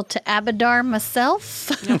partial to Abadar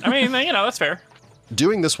myself. I mean, that's fair.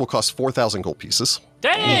 Doing this will cost 4,000 gold pieces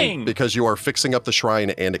Dang! because you are fixing up the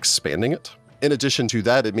shrine and expanding it. In addition to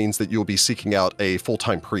that, it means that you'll be seeking out a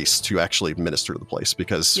full-time priest to actually minister the place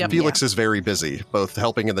because Yep. Felix is very busy, both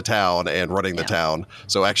helping in the town and running the town.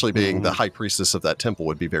 So actually being the high priestess of that temple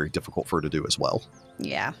would be very difficult for her to do as well.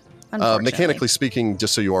 Yeah. Unfortunately. Mechanically speaking,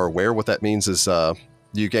 just so you are aware, what that means is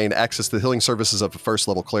you gain access to the healing services of a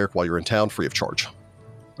first-level cleric while you're in town free of charge.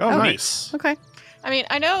 Oh, Okay. nice. Okay. I mean,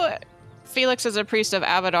 I know Felix is a priest of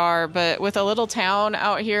Abadar, but with a little town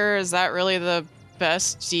out here, is that really the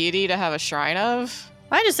best deity to have a shrine of?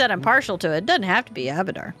 I just said I'm partial to it. It doesn't have to be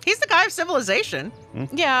Abadar. He's the guy of civilization.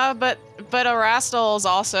 Yeah, but Erastil is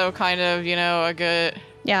also kind of, a good...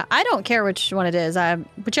 Yeah, I don't care which one it is.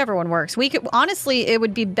 Whichever one works. We could honestly, it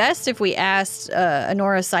would be best if we asked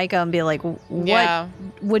Honora Psycho and be like, what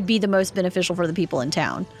would be the most beneficial for the people in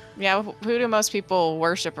town? Yeah, who do most people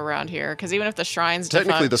worship around here? Because even if the shrine's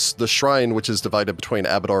Technically, defunct, the shrine, which is divided between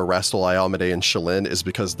Abadar, Rastal, Iomade, and Shalin, is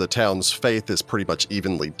because the town's faith is pretty much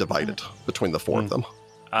evenly divided between the four of them.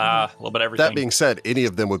 A little bit of everything. That being said, any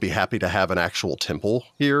of them would be happy to have an actual temple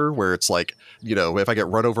here where it's like, if I get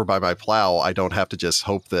run over by my plow, I don't have to just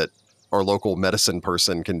hope that our local medicine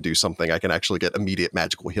person can do something. I can actually get immediate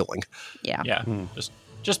magical healing. Yeah. Yeah.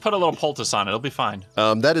 Just put a little poultice on it. It'll be fine.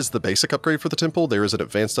 That is the basic upgrade for the temple. There is an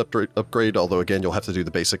advanced upgrade, although again, you'll have to do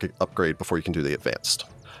the basic upgrade before you can do the advanced.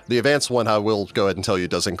 The advanced one, I will go ahead and tell you,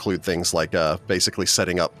 does include things like basically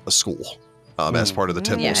setting up a school as part of the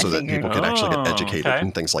temple so that people can actually get educated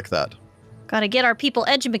and things like that. Gotta get our people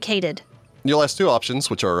educated. You'll ask two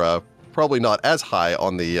options, which are probably not as high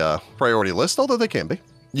on the priority list, although they can be.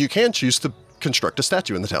 You can choose to construct a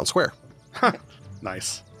statue in the town square.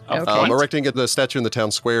 Nice. Okay. Erecting the statue in the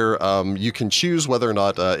town square, you can choose whether or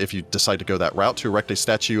not, if you decide to go that route, to erect a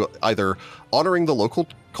statue either honoring the local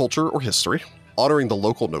culture or history, honoring the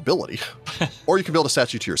local nobility, or you can build a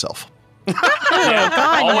statue to yourself.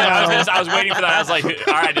 I was waiting for that. I was like,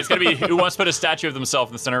 all right, it's going to be who wants to put a statue of themselves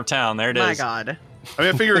in the center of town. There it is. My God. I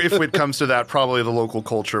mean, I figure if it comes to that, probably the local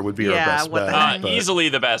culture would be our best what the bet. heck? but- Easily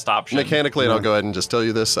the best option. Mechanically, and I'll go ahead and just tell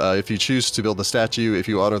you this, if you choose to build the statue, if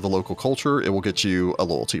you honor the local culture, it will get you a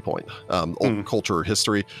loyalty point, old culture or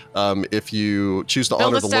history. If you choose to build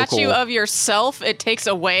honor a the statue local... of yourself, it takes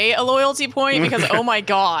away a loyalty point because, oh my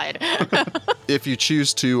God. If you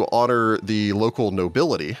choose to honor the local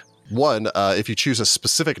nobility... One, if you choose a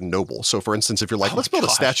specific noble. So, for instance, if you're like, let's build a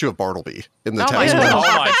statue of Bartleby in the Oh town my square, Oh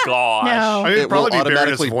my gosh. No. I mean, it'd it will probably be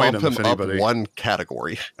Baroness automatically bump Voynum, if him up anybody. one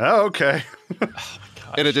category. Oh, okay.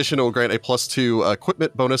 In addition, it will grant a +2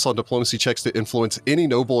 equipment bonus on diplomacy checks to influence any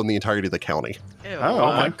noble in the entirety of the county. Ew. Oh,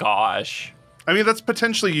 Oh my okay. gosh. I mean, that's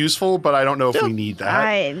potentially useful, but I don't know if we need that.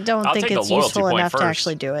 I don't I'll think take the it's loyalty useful point enough to first.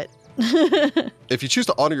 actually do it. If you choose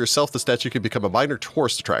to honor yourself, the statue can become a minor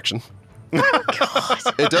tourist attraction.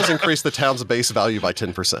 It does increase the town's base value by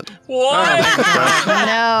 10%. What?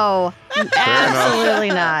 No,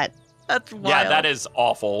 absolutely not. That's wild. Yeah, that is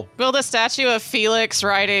awful. Build a statue of Felix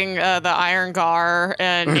riding the Iron Gar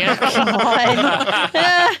and, God.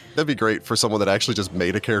 That'd be great for someone that actually just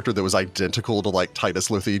made a character that was identical to like Titus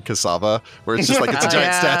Luthide Cassava, where it's just like it's a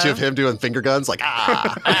giant Yeah. statue of him doing finger guns, like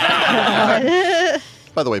ah.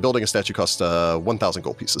 By the way, building a statue costs 1,000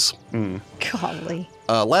 gold pieces. Golly.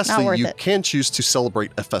 Lastly, worth you it. can choose to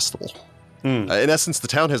celebrate a festival. In essence, the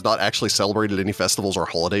town has not actually celebrated any festivals or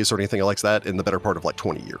holidays or anything like that in the better part of like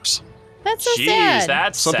 20 years. That's so Jeez, sad.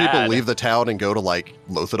 that's Some sad. people leave the town and go to like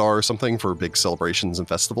Lothidar or something for big celebrations and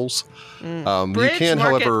festivals. You Bridge can,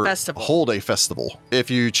 Market however, Festival. hold a festival.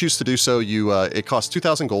 If you choose to do so, you it costs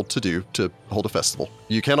 2,000 gold to hold a festival.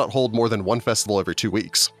 You cannot hold more than one festival every 2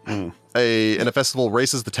 weeks. And a festival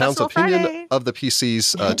raises the town's Festival opinion Friday. of the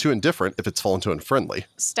PCs to indifferent if it's fallen to unfriendly.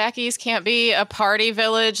 Stackies can't be a party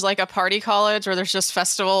village like a party college where there's just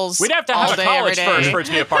festivals. We'd have to all have a day, college every day. first for it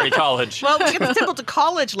to be a party college. Well, we get the temple to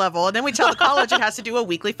college level, and then we tell the college it has to do a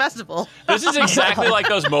weekly festival. This is exactly like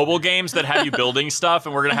those mobile games that have you building stuff,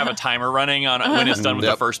 and we're going to have a timer running on when it's done with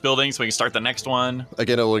the Yep. first building so we can start the next one.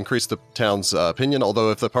 Again, it will increase the town's opinion,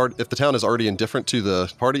 although if the town is already indifferent to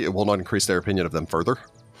the party, it will not increase their opinion of them further.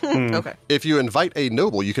 Okay. If you invite a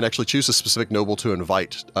noble, you can actually choose a specific noble to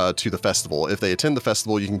invite to the festival. If they attend the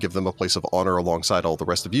festival, you can give them a place of honor alongside all the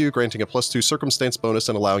rest of you, granting a +2 circumstance bonus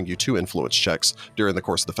and allowing you 2 influence checks during the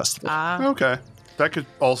course of the festival. Okay. That could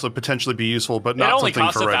also potentially be useful, but It not only something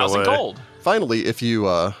costs for right 1,000 away. gold. Finally, if you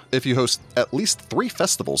host at least 3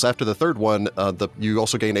 festivals after the third one, you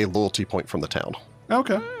also gain a loyalty point from the town.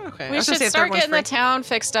 Okay. Okay. I We was gonna should say a third start one's getting the free. town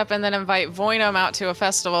fixed up and then invite Voynum out to a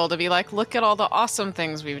festival to be like, look at all the awesome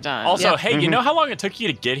things we've done. Also, Yeah. hey, you know how long it took you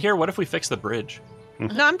to get here? What if we fix the bridge?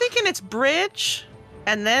 No, I'm thinking it's bridge,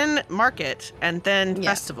 and then market, and then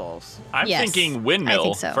Yeah. festivals. I'm Yes, thinking windmill I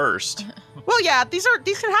think so. first. Well, yeah, these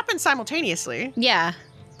can happen simultaneously. Yeah,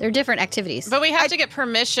 they're different activities. But we have to get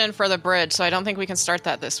permission for the bridge, so I don't think we can start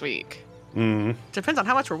that this week. Depends on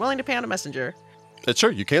how much we're willing to pay on a messenger.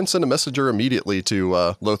 Sure, you can send a messenger immediately to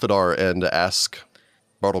Lothidar and ask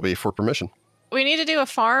Bartleby for permission. We need to do a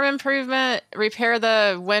farm improvement, repair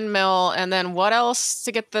the windmill, and then what else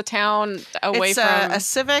to get the town away It's from? a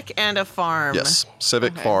civic and a farm. Yes,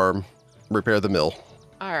 civic Okay. farm. repair the mill.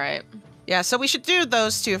 All right. Yeah, so we should do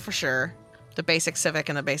those two for sure. The basic civic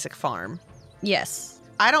and the basic farm. Yes.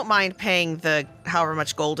 I don't mind paying the however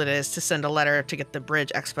much gold it is to send a letter to get the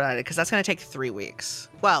bridge expedited, because that's going to take 3 weeks.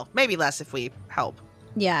 Well, maybe less if we help.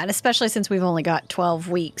 Yeah, and especially since we've only got 12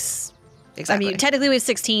 weeks. Exactly. I mean, technically we have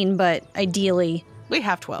 16, but ideally, we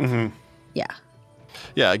have 12. Mhm. yeah.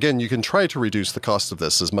 Yeah, again, you can try to reduce the cost of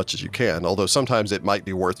this as much as you can, although sometimes it might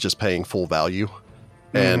be worth just paying full value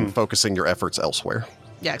and focusing your efforts elsewhere.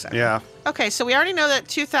 Yeah, exactly. Yeah. Okay, so we already know that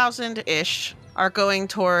 2,000-ish are going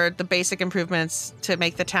toward the basic improvements to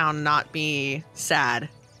make the town not be sad.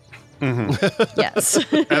 Yes.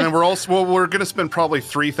 And then we're going to spend probably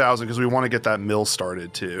 3,000 because we want to get that mill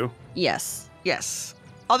started too. Yes. Yes.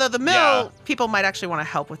 Although the mill, Yeah. people might actually want to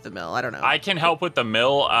help with the mill. I don't know. I can help with the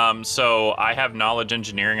mill. So I have knowledge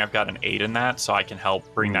engineering. I've got an 8 in that, so I can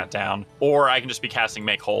help bring that down. Or I can just be casting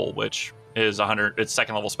Make Whole, which is 100. It's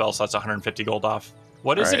second level spell, so that's 150 gold off.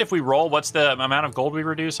 What is Right. it if we roll? What's the amount of gold we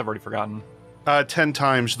reduce? I've already forgotten. 10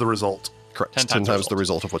 times the result. Correct. 10 10 times times the the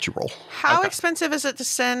result of what you roll. How Okay. expensive is it to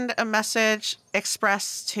send a message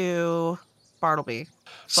express to Bartleby?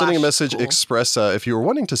 Sending a Slash message school? express, if you were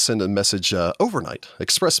wanting to send a message overnight,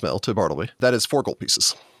 express mail to Bartleby, that is 4 gold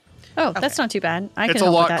pieces. Oh, that's not too bad. I can It's a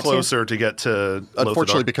help with lot that closer to get to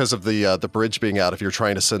Unfortunately, Lothar. because of the bridge being out, if you're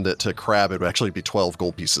trying to send it to Crab, it would actually be 12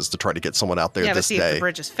 gold pieces to try to get someone out there Yeah, but this see, if day. the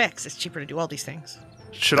bridge is fixed, it's cheaper to do all these things.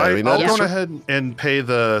 Should I I? mean, I'll that go is ahead and pay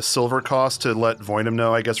the silver cost to let Voynam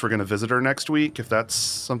know. I guess we're going to visit her next week if that's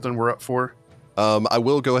something we're up for. I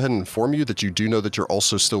will go ahead and inform you that you do know that you're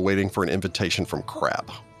also still waiting for an invitation from Crab.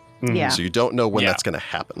 Yeah. So you don't know when Yeah. that's going to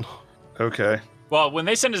happen. Okay. Well, when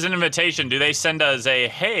they send us an invitation, do they send us a,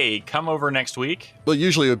 hey, come over next week? Well,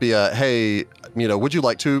 usually it would be a, hey, would you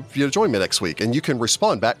like to join me next week? And you can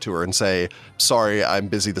respond back to her and say, sorry, I'm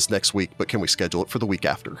busy this next week, but can we schedule it for the week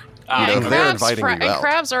after? Ah, You know, and they're Crab's inviting you and out.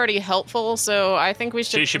 Crab's already helpful, so I think we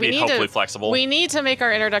should. She should we be need hopefully to, flexible. We need to make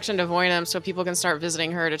our introduction to Voynam so people can start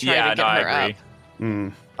visiting her to try Yeah, to get no, I her agree.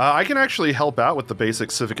 up. I can actually help out with the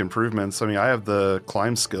basic civic improvements. I mean, I have the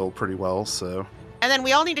climb skill pretty well, so. And then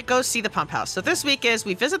we all need to go see the pump house. So this week is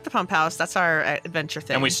we visit the pump house. That's our adventure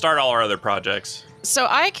thing. And we start all our other projects. So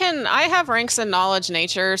I have ranks in knowledge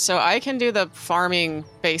nature, so I can do the farming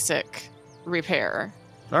basic repair.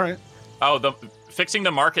 All right. Oh, fixing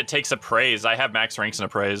the market takes appraise. I have max ranks in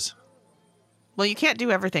appraise. Well, you can't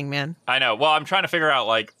do everything, man. I know. Well, I'm trying to figure out,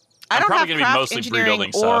 like, I I'm don't have probably going to be craft mostly engineering rebuilding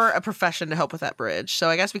or stuff. a profession to help with that bridge. So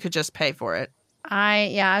I guess we could just pay for it.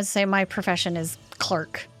 I'd say my profession is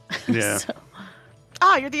clerk. Yeah. So-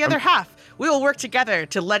 Ah, you're the other half. We will work together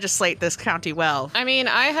to legislate this county well. I mean,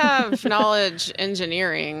 I have knowledge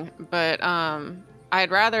engineering, but I'd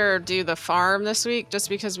rather do the farm this week just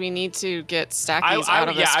because we need to get stackies out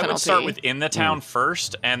of this I penalty. would start within the town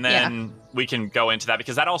first, and then we can go into that,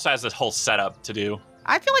 because that also has this whole setup to do.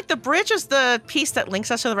 I feel like the bridge is the piece that links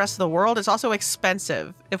us to the rest of the world. It's also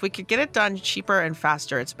expensive. If we could get it done cheaper and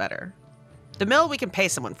faster, it's better. The mill we can pay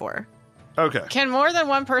someone for. Okay. Can more than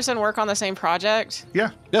one person work on the same project?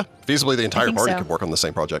 Yeah. Yeah, feasibly the entire think party so. could work on the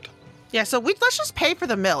same project. Yeah, so let's just pay for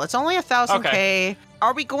the mill. It's only 1,000 K.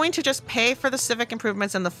 Are we going to just pay for the civic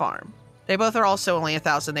improvements and the farm? They both are also only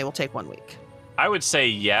 1,000. They will take 1 week. I would say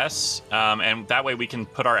yes, and that way we can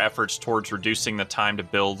put our efforts towards reducing the time to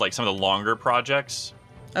build, like, some of the longer projects.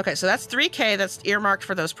 Okay, so that's 3K that's earmarked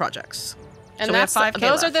for those projects. And So we have that's 5K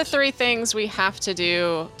those are the left. 3 things we have to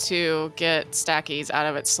do to get Stackies out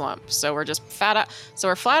of its slump. So we're just flat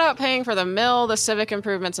out paying for the mill, the civic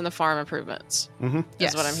improvements, and the farm improvements. Mm-hmm.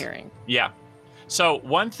 Yes. Is what I'm hearing. Yeah. So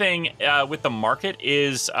one thing with the market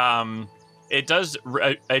is it does,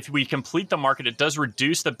 if we complete the market, it does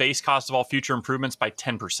reduce the base cost of all future improvements by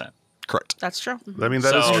 10%. Correct. That's true. I mean,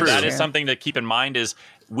 that is so true. that is something to keep in mind, is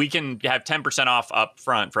we can have 10% off up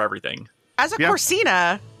front for everything. As a Yeah.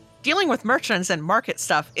 Corsina, dealing with merchants and market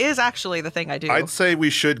stuff is actually the thing I do. I'd say we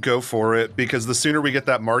should go for it because the sooner we get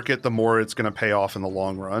that market, the more it's going to pay off in the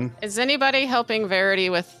long run. Is anybody helping Verity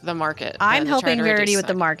with the market? I'm to try helping to Verity reduce with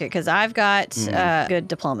the that? market because I've got good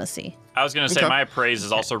diplomacy. I was going to say Okay. my appraise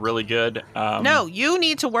is also really good. No, you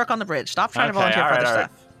need to work on the bridge. Stop trying to Okay, volunteer for all other right,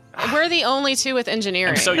 stuff. We're the only 2 with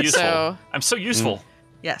engineering. I'm so useful. So I'm so useful.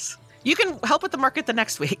 Yes. You can help with the market the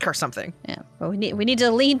next week or something. Yeah, but we need to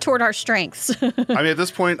lean toward our strengths. I mean, at this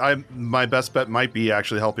point, my best bet might be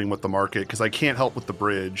actually helping with the market because I can't help with the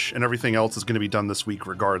bridge, and everything else is going to be done this week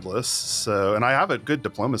regardless. So, and I have a good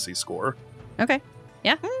diplomacy score. Okay,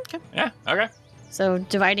 Yeah. Okay. so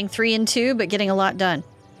dividing 3 and 2, but getting a lot done.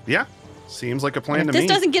 Yeah, seems like a plan If to this me.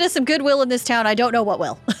 doesn't get us some goodwill in this town, I don't know what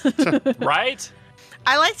will. Right?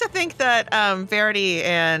 I like to think that Verity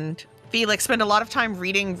and Felix spend a lot of time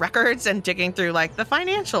reading records and digging through like the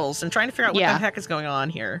financials and trying to figure out what the Yeah. heck is going on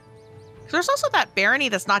here. There's also that barony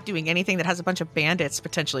that's not doing anything that has a bunch of bandits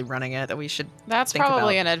potentially running it that we should. That's Think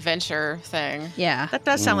probably about. an adventure thing. Yeah. That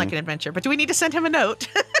does sound like an adventure, but do we need to send him a note?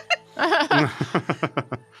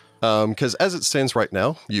 Because as it stands right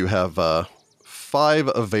now, you have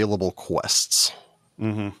 5 available quests,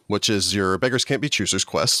 which is your Beggars Can't Be Choosers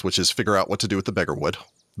quest, which is figure out what to do with the Beggarwood.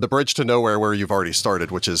 The Bridge to Nowhere, where you've already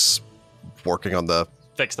started, which is working on the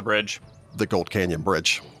Fix the bridge. Gold Canyon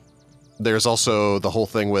Bridge. There's also the whole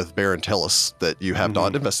thing with Baron Tellus that you have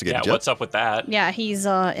not Yeah, investigated yet. what's up with that? Yeah, he's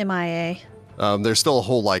MIA. There's still a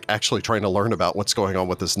whole, like, actually trying to learn about what's going on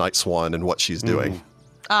with this Night Swan and what she's doing.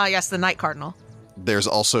 Yes, the Night Cardinal. There's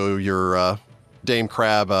also your Dame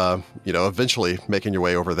Crab, eventually making your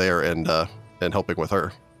way over there and helping with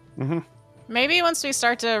her. Maybe once we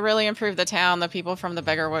start to really improve the town, the people from the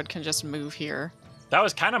Beggarwood can just move here. That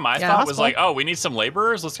was kind of my Yeah, thought. that's Was cool. like, oh, we need some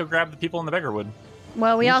laborers. Let's go grab the people in the Beggarwood.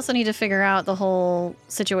 Well, we also need to figure out the whole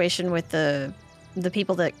situation with the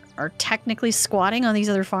people that are technically squatting on these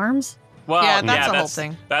other farms. Well, Yeah, that's the whole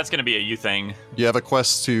thing. That's going to be a you thing. You have a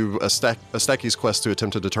quest a Stacky's quest to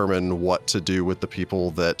attempt to determine what to do with the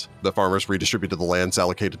people that the farmers redistributed the lands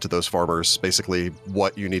allocated to those farmers. Basically,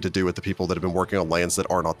 what you need to do with the people that have been working on lands that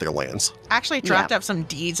are not their lands. Actually draft up some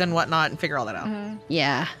deeds and whatnot and figure all that out.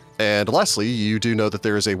 Yeah. And lastly, you do know that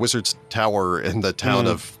there is a wizard's tower in the town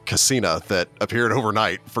of Casina that appeared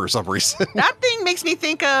overnight for some reason. That thing makes me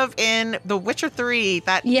think of in The Witcher 3,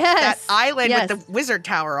 that Yes. island Yes. with the wizard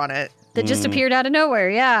tower on it. That just appeared out of nowhere.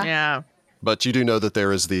 Yeah. Yeah. But you do know that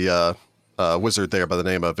there is the wizard there by the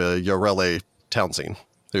name of Yorele Townsend,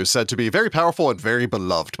 who's said to be very powerful and very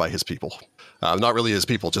beloved by his people. Not really his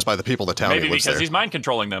people, just by the people of the town Maybe he lives because there. he's mind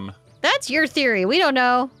controlling them. That's your theory. We don't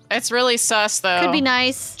know. It's really sus, though. Could be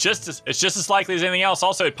nice. It's just as likely as anything else.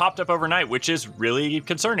 Also, it popped up overnight, which is really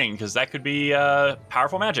concerning because that could be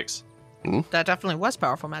powerful magics. That definitely was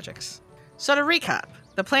powerful magics. So to recap,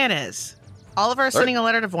 the plan is Oliver is sending a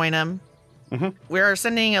letter to Voynam. We're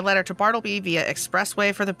sending a letter to Bartleby via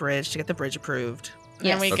expressway for the bridge to get the bridge approved.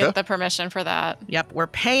 Yes. And we Okay. get the permission for that. Yep, we're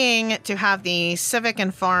paying to have the civic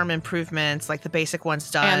and farm improvements, like the basic ones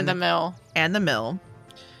done. And the mill. And the mill.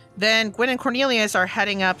 Then Gwen and Cornelius are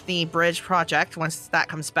heading up the bridge project once that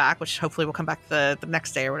comes back, which hopefully will come back the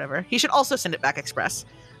next day or whatever. He should also send it back express.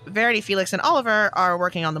 Verity, Felix, and Oliver are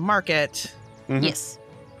working on the market, Yes.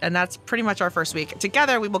 and that's pretty much our first week.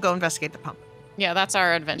 Together, we will go investigate the pump. Yeah, that's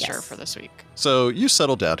our adventure Yes. for this week. So you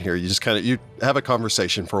settle down here. You just you have a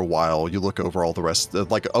conversation for a while. You look over all the rest,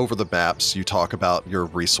 like over the maps. You talk about your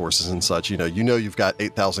resources and such. You know you've got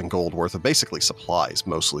 8,000 gold worth of basically supplies,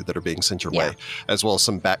 mostly that are being sent your way, as well as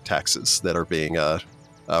some back taxes that are being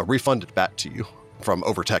refunded back to you from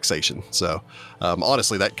overtaxation. So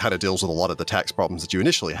honestly, that kind of deals with a lot of the tax problems that you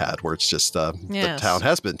initially had, where it's just the Yes. town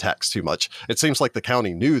has been taxed too much. It seems like the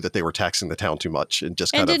county knew that they were taxing the town too much and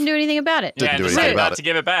just And kind didn't do anything about it. Didn't and do decided anything about not it. to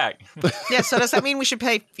give it back. Yeah, so does that mean we should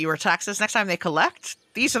pay fewer taxes next time they collect?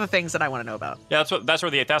 These are the things that I want to know about. Yeah, that's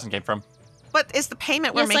where the 8,000 came from. But is the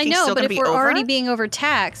payment we're Yes, I making know, still but going if to be we're over? already being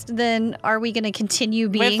overtaxed, then are we going to continue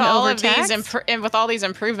being With all overtaxed? of these and with all these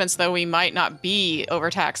improvements, though, we might not be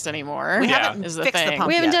overtaxed anymore. We Yeah. haven't is the fixed the thing. pump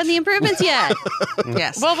we haven't yet. done the improvements yet.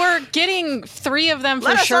 Yes. Well, we're getting 3 of them for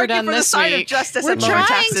Let us sure argue done for the this side week. of justice We're and lower trying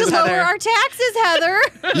taxes, to lower Heather. our taxes, Heather.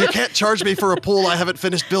 you can't charge me for a pool I haven't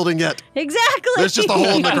finished building yet. Exactly. There's just a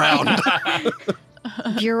hole in the ground.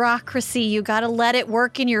 Bureaucracy. You got to let it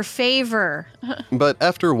work in your favor. But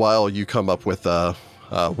after a while, you come up with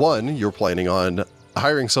one, you're planning on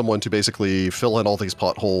hiring someone to basically fill in all these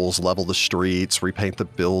potholes, level the streets, repaint the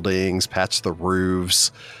buildings, patch the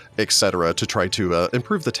roofs, etc., to try to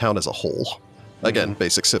improve the town as a whole. Again,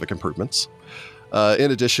 basic civic improvements.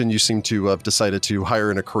 In addition, you seem to have decided to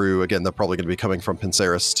hire in a crew. Again, they're probably going to be coming from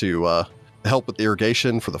Pensaris to help with the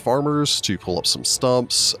irrigation for the farmers, to pull up some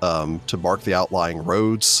stumps, to mark the outlying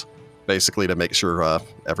roads, basically to make sure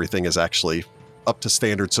everything is actually up to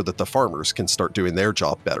standard so that the farmers can start doing their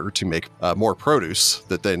job better to make more produce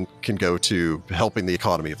that then can go to helping the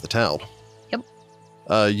economy of the town. Yep.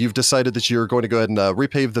 You've decided that you're going to go ahead and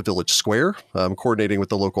repave the village square, coordinating with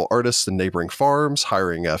the local artists and neighboring farms,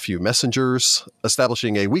 hiring a few messengers,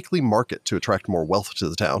 establishing a weekly market to attract more wealth to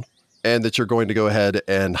the town, and that you're going to go ahead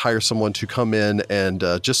and hire someone to come in and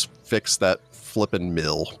just fix that flippin'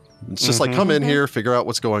 mill. It's just like, come in here, figure out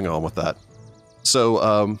what's going on with that.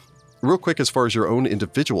 So, real quick, as far as your own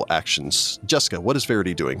individual actions, Jessica, what is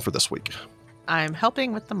Verity doing for this week? I'm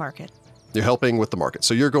helping with the market. You're helping with the market.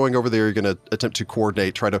 So you're going over there, you're going to attempt to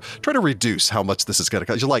coordinate, try to reduce how much this is going to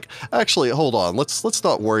cost. You're like, actually, hold on. Let's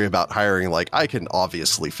not worry about hiring. Like, I can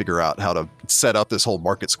obviously figure out how to set up this whole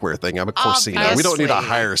Market Square thing. I'm a Corsino. We don't need to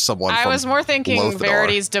hire someone I was more thinking Lothar.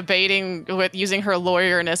 Verity's debating with using her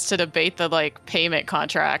lawyerness to debate the like payment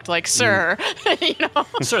contract. Like, sir, you know.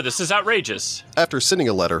 Sir, this is outrageous. After sending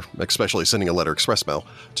a letter, especially sending a letter express mail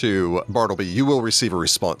to Bartleby, you will receive a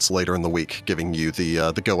response later in the week giving you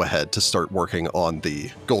the go-ahead to start working on the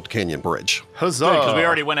Gold Canyon Bridge. Huzzah! Because we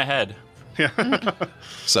already went ahead.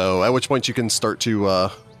 So at which point you can start to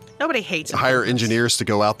Nobody hates hire improvements. engineers to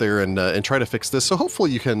go out there and try to fix this. So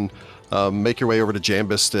hopefully you can make your way over to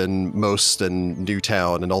Jambist and Most and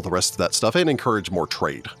Newtown and all the rest of that stuff and encourage more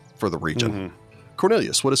trade for the region.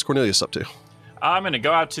 Cornelius, what is Cornelius up to? I'm going to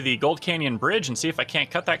go out to the Gold Canyon Bridge and see if I can't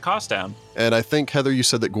cut that cost down. And I think, Heather, you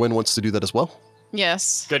said that Gwen wants to do that as well?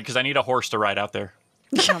 Yes. Good, because I need a horse to ride out there.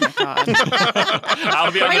 Oh my god.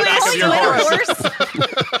 I'll be on the back of your horse.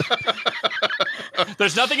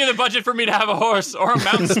 There's nothing in the budget for me to have a horse or a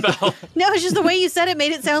mount spell. No, it's just the way you said it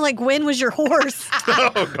made it sound like Gwen was your horse.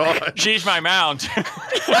 Oh, God. She's my mount.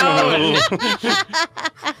 Oh,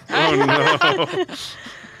 no.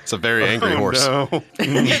 It's a very angry horse. No.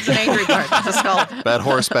 It's an angry part. It's a skull. Bad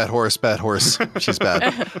horse, bad horse, bad horse. She's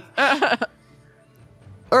bad.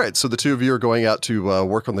 All right, so the two of you are going out to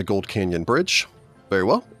work on the Gold Canyon Bridge. Very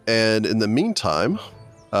well. And in the meantime,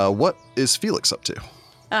 what is Felix up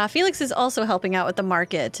to? Felix is also helping out with the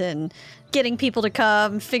market and getting people to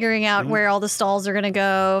come, figuring out where all the stalls are going to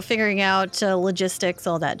go, figuring out logistics,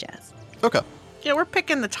 all that jazz. Okay. Yeah, we're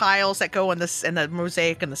picking the tiles that go in the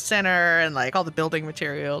mosaic in the center and like all the building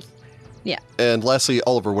materials. And lastly,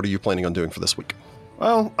 Oliver, what are you planning on doing for this week?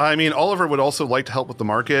 Well, I mean, Oliver would also like to help with the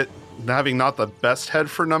market. Having not the best head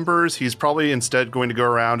for numbers, he's probably instead going to go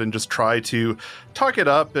around and just try to talk it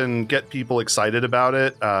up and get people excited about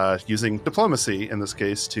it, using diplomacy in this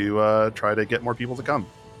case to try to get more people to come.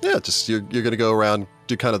 Yeah, just you're going to go around,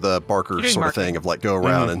 do kind of the Barker You're doing sort of thing marketing. of like go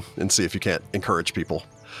around and see if you can't encourage people.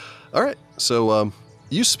 All right, so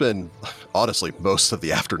you spend, honestly, most of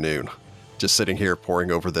the afternoon just sitting here poring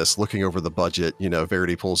over this, looking over the budget. You know,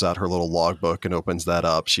 Verity pulls out her little logbook and opens that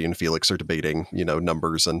up. She and Felix are debating,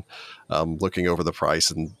 numbers and looking over the price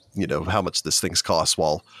and, how much this thing's cost,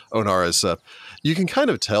 while Onara's, you can kind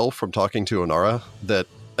of tell from talking to Onara that,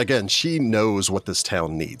 again, she knows what this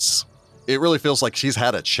town needs. It really feels like she's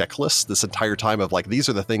had a checklist this entire time of like, these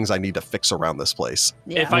are the things I need to fix around this place.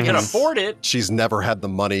 Yeah. If I can afford it. She's never had the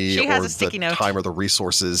money She has or a sticky the note. time or the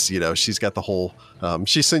resources. She's got the whole,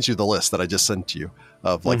 she sent you the list that I just sent you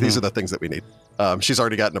of like, these are the things that we need. She's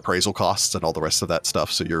already gotten appraisal costs and all the rest of that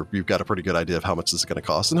stuff. So you've got a pretty good idea of how much this is going to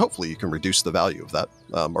cost. And hopefully you can reduce the value of that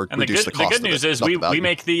or And the reduce the good, cost the good of news it, is not we the value.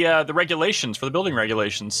 make the regulations for the building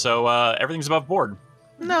regulations. So everything's above board.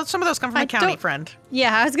 No, some of those come from I the county, don't- friend.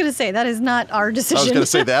 Yeah, I was going to say, that is not our decision. I was going to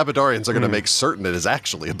say the Abadarians are going to make certain it is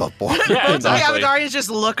actually above board. Yeah, So exactly. the Avadarians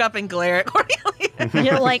just look up and glare at Cornelius.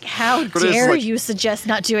 You're like, how But it's dare like- you suggest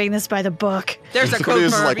not doing this by the book? There's a code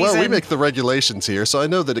Cornelius for is a like, reason. well, we make the regulations here, so I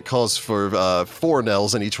know that it calls for 4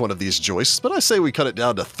 nails in each one of these joists, but I say we cut it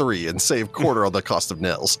down to 3 and save quarter on the cost of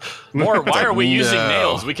nails. Or why are we using No.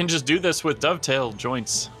 nails? We can just do this with dovetail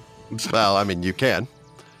joints. Well, I mean, you can,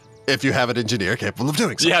 if you have an engineer capable of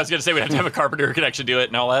doing so. Yeah, I was going to say we'd have to have a carpenter who could actually do it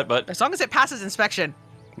and all that, but As long as it passes inspection.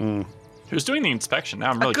 who's doing the inspection?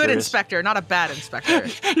 Now I'm really A good curious. inspector, not a bad inspector.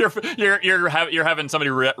 You're having somebody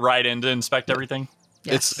ride in to inspect everything?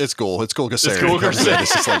 Yes. It's cool. It's cool. It's cool. It's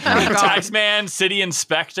just like, Taxman, city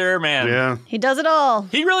inspector, man. Yeah. He does it all.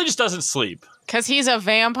 He really just doesn't sleep. Because he's a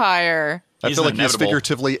vampire. I He's feel like he's inevitable.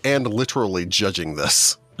 figuratively and literally judging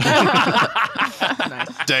this.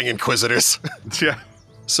 Nice. Dang inquisitors. Yeah.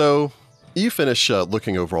 So you finish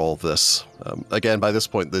looking over all of this. Again, by this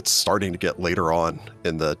point, it's starting to get later on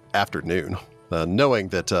in the afternoon, knowing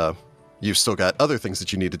that you've still got other things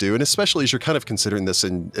that you need to do, and especially as you're kind of considering this,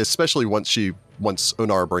 and especially once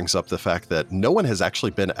Onara brings up the fact that no one has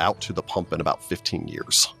actually been out to the pump in about 15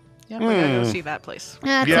 years. Yeah, we gotta go see that place.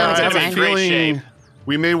 That's Yeah, not I a have good a in sign. great feeling shape.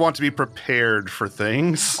 we may want to be prepared for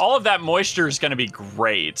things. All of that moisture is going to be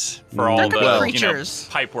great for all There the could be Well- creatures.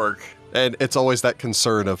 pipe work. And it's always that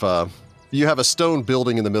concern of you have a stone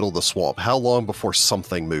building in the middle of the swamp. How long before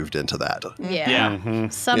something moved into that? Yeah. Yeah. You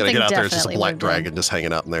Something gotta get out there, definitely it's just a black moved in. dragon just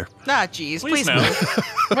hanging out in there. Ah, jeez. Please Please no. move.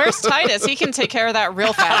 Where's Titus? He can take care of that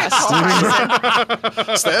real fast.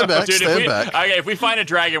 Stand back, Dude, stand back. Okay, if we find a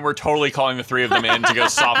dragon, we're totally calling the 3 of them in to go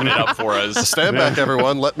soften it up for us. Stand back,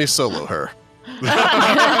 everyone. Let me solo her.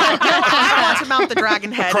 I want to mount the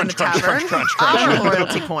dragon head in the tavern. crunch, I'll earn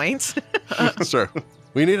loyalty points. Sure.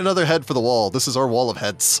 We need another head for the wall. This is our wall of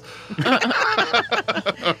heads.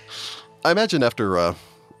 I imagine after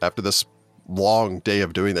this long day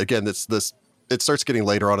of doing, again, it starts getting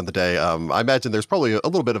later on in the day. I imagine there's probably a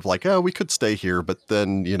little bit of like, oh, we could stay here, but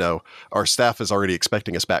then, our staff is already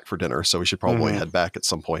expecting us back for dinner, so we should probably head back at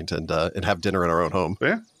some point and have dinner in our own home.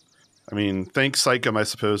 Yeah. I mean, thanks, Sycam, I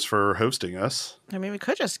suppose, for hosting us. I mean, we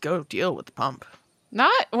could just go deal with the pump.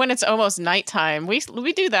 Not when it's almost nighttime. We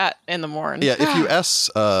do that in the morning. Yeah, if you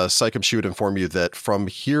ask Sycam, she would inform you that from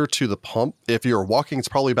here to the pump, if you're walking, it's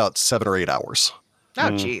probably about 7 or 8 hours.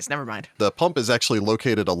 Oh, geez, never mind. The pump is actually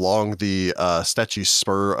located along the Statue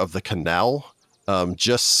Spur of the canal,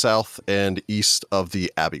 just south and east of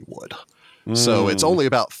the Abbey Wood. So it's only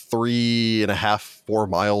about 3.5, 4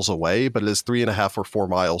 miles away, but it is 3.5 or 4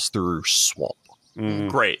 miles through swamp.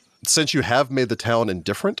 Great. Since you have made the town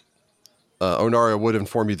indifferent, Onaria would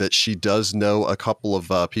inform you that she does know a couple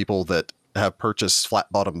of people that have purchased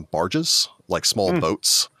flat-bottom barges, like small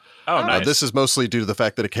boats. Oh, nice. This is mostly due to the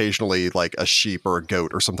fact that occasionally like a sheep or a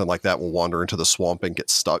goat or something like that will wander into the swamp and get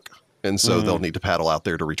stuck. And so they'll need to paddle out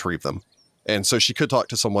there to retrieve them. And so she could talk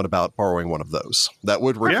to someone about borrowing one of those. That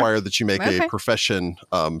would require that you make a profession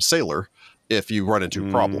sailor if you run into a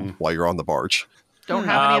problem while you're on the barge. Don't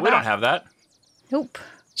have any of We that. don't have that. Nope.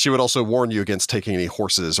 She would also warn you against taking any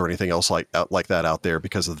horses or anything else like that out there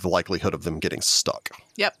because of the likelihood of them getting stuck.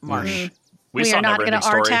 Yep, marsh. We We saw are not going Neverending to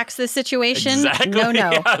Story. R-tax this situation. Exactly. No.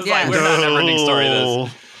 I was Yeah. like, we're not Neverending Story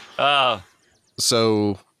this.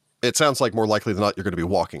 So it sounds like more likely than not you're going to be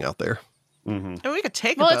walking out there. And we could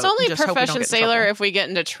take a Well, boat it's only and just hope we don't profession get in sailor trouble. if we get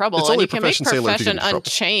into trouble. It's And only you can make profession sailor if you get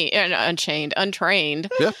profession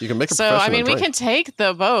untrained. Yeah, you can make a So, profession I mean, we untrained. can take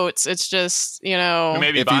the boats. It's just, We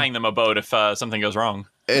may be If you- buying them a boat if something goes wrong.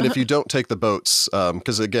 And if you don't take the boats,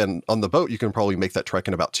 because again, on the boat, you can probably make that trek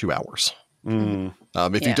in about 2 hours.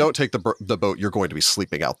 If you don't take the boat, you're going to be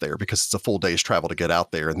sleeping out there because it's a full day's travel to get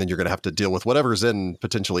out there. And then you're going to have to deal with whatever's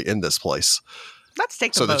potentially in this place Let's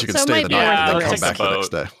take the so boat. that you can So it stay might the be night worth and then the come risk. back the next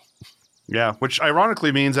day. Yeah, which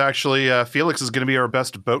ironically means actually Felix is going to be our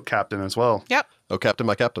best boat captain as well. Yep, Oh, Captain,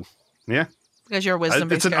 my Captain. Yeah. because you're a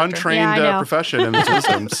wisdom-based It's an character. untrained Yeah, I know. profession in this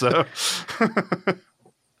wisdom, so...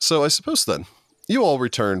 So I suppose then, you all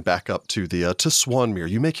return back up to to Swanmere.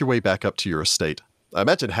 You make your way back up to your estate. I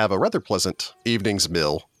imagine have a rather pleasant evening's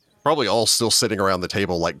meal. Probably all still sitting around the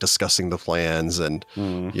table, like discussing the plans. And,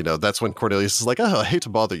 that's when Cornelius is like, oh, I hate to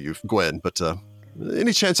bother you, Gwen, but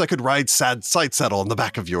any chance I could ride side saddle on the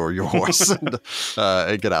back of your horse and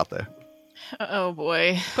get out there? oh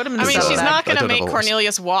boy. Put him in I the mean, she's saddlebag. not going I to don't have make a horse.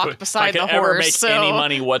 Cornelius walk If I beside could the ever horse. make so any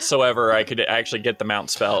money whatsoever, I could actually get the mount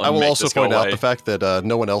spell. And I will make also this go point out away. the fact that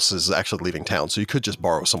no one else is actually leaving town, so you could just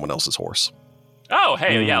borrow someone else's horse. Oh,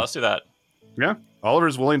 hey, yeah, let's do that. Yeah.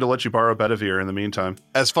 Oliver's willing to let you borrow Bedivere in the meantime.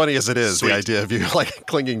 As funny as it is, Sweet. the idea of you like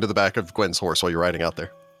clinging to the back of Gwen's horse while you're riding out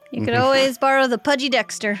there. You could always borrow the Pudgy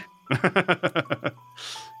Dexter.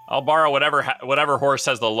 I'll borrow whatever horse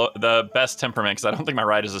has the best temperament because I don't think my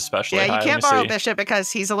ride is especially Yeah, high. you Let can't me borrow see. Bishop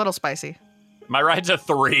because he's a little spicy. My ride's a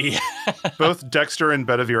 3. Both Dexter and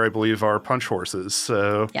Bedivere, I believe, are punch horses,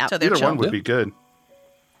 so Yeah. So they're either chill. one would Yeah. be good.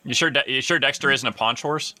 You sure Dexter isn't a paunch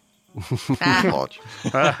horse? Ah, Launch.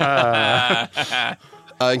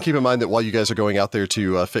 And keep in mind that while you guys are going out there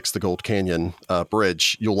to fix the Gold Canyon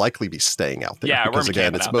bridge, you'll likely be staying out there. Yeah, we're because again,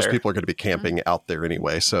 camping it's out most there. people are going to be camping out there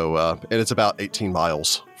anyway. So, and it's about 18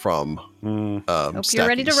 miles from Hope you're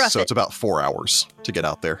ready to Stacky's, rough so it. it's about 4 hours to get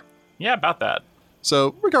out there. Yeah, about that.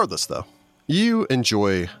 So, regardless, though, you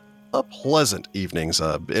enjoy a pleasant evening's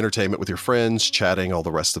entertainment with your friends, chatting, all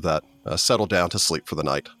the rest of that. Settle down to sleep for the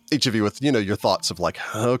night. Each of you with your thoughts of like,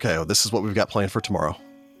 okay, well, this is what we've got planned for tomorrow.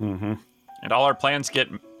 Mm-hmm. And all our plans get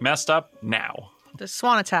messed up now. the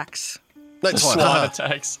swan attacks. Next one, Swan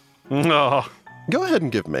attacks. Oh, go ahead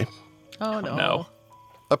and give me Oh, no. No.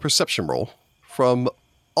 a perception roll from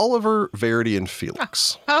Oliver, Verity, and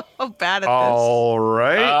Felix. How bad at this. all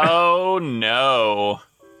right. Oh no.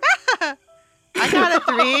 I got a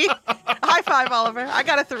 3. High five, Oliver. I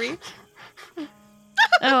got a 3.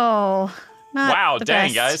 Oh, not Wow, the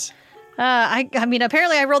dang best. guys. I mean,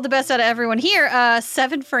 apparently I rolled the best out of everyone here.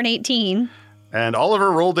 7 for an 18. And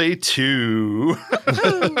Oliver rolled a 2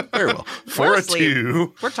 Very well. for We're a asleep.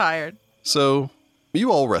 2. We're tired. So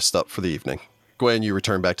you all rest up for the evening. Gwen, you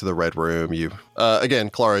return back to the Red Room. You again,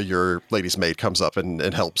 Clara, your lady's maid, comes up and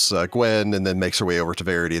helps Gwen, and then makes her way over to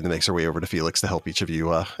Verity, and then makes her way over to Felix to help each of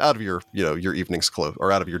you out of your your evening's clothes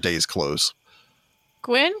or out of your day's clothes.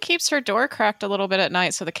 Gwen keeps her door cracked a little bit at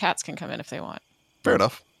night so the cats can come in if they want. Fair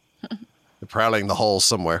enough. They're prowling the halls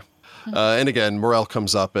somewhere. And again, Morel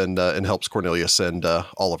comes up and helps Cornelius and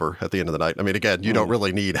Oliver at the end of the night. I mean, again, you don't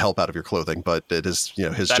really need help out of your clothing, but it is,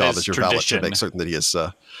 his That job is as your valet to tradition. make certain that he is,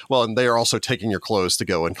 and they are also taking your clothes to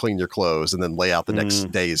go and clean your clothes and then lay out the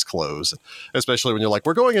next day's clothes, especially when you're like,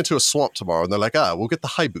 we're going into a swamp tomorrow. And they're like, we'll get the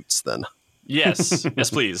high boots then. Yes, yes,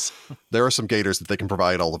 please. There are some gaiters that they can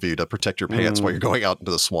provide all of you to protect your pants while you're going out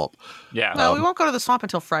into the swamp. Yeah. No, we won't go to the swamp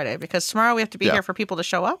until Friday because tomorrow we have to be Yeah. here for people to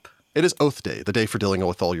show up. It is Oath Day, the day for dealing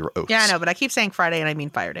with all your oaths. Yeah, I know, but I keep saying Friday and I mean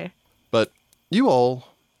Fire Day. But you all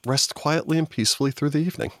rest quietly and peacefully through the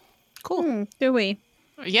evening. Cool. Do we?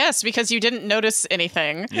 Yes, because you didn't notice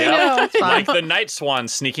anything. Yeah. Fine. Like the night swan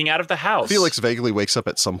sneaking out of the house. Felix vaguely wakes up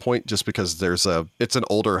at some point just because it's an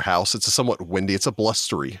older house. It's a somewhat windy, it's a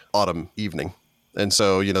blustery autumn evening. And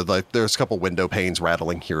so, there's a couple window panes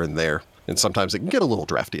rattling here and there. And sometimes it can get a little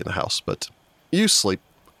drafty in the house, but you sleep,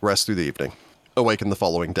 rest through the evening, awaken the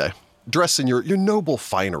following day. Dress in your noble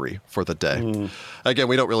finery for the day. Again,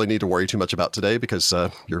 we don't really need to worry too much about today because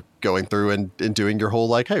you're going through and doing your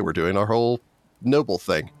whole hey, we're doing our whole noble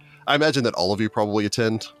thing. I imagine that all of you probably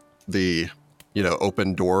attend the,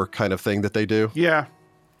 open door kind of thing that they do. Yeah.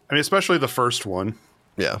 I mean, especially the first one.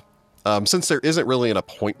 Yeah. Since there isn't really an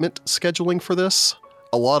appointment scheduling for this,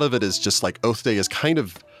 a lot of it is just Oath Day is kind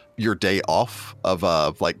of your day off of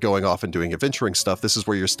going off and doing adventuring stuff. This is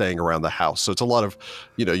where you're staying around the house. So it's a lot of,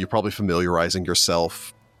 you're probably familiarizing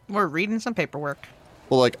yourself. We're reading some paperwork.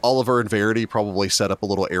 Well, Oliver and Verity probably set up a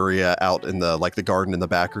little area out in the the garden in the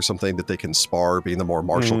back or something that they can spar, being the more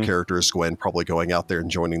martial characters. Gwen probably going out there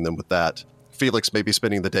and joining them with that. Felix may be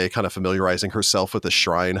spending the day kind of familiarizing herself with the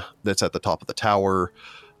shrine that's at the top of the tower.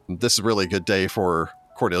 This is really a good day for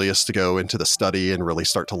Cornelius to go into the study and really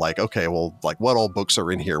start to okay, well, what all books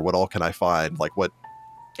are in here? What all can I find? What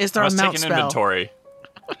Is there I a must mount take an spell? inventory.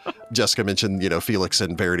 Jessica mentioned, Felix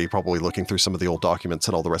and Verity probably looking through some of the old documents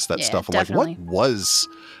and all the rest of that Yeah, stuff. I'm definitely. what was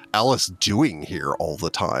Alice doing here all the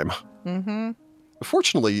time? Mm-hmm.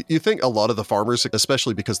 Fortunately, you think a lot of the farmers,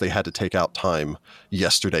 especially because they had to take out time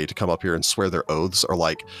yesterday to come up here and swear their oaths, are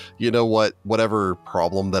you know what? Whatever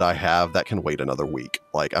problem that I have, that can wait another week.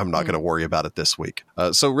 I'm not going to worry about it this week.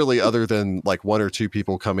 So really, other than one or two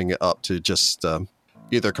people coming up to just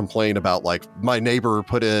either complain about my neighbor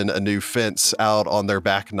put in a new fence out on their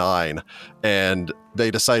back 9 and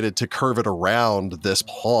they decided to curve it around this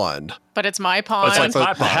pond. But it's my pond. It's That's my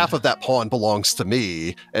pond. half of that pond belongs to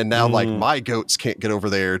me, and now my goats can't get over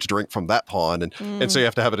there to drink from that pond, and so you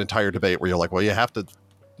have to have an entire debate where you're well, you have to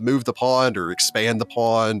move the pond or expand the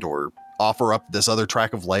pond or offer up this other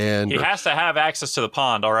tract of land. He has to have access to the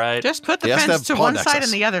pond, all right? Just put the He has to fence have to one pond side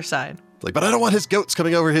access. and the other side. But I don't want his goats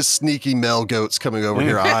coming over, his sneaky male goats coming over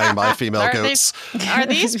here. I, my female Are goats. Are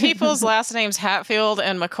these people's last names Hatfield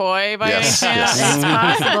and McCoy by Yes, any chance? yes. It's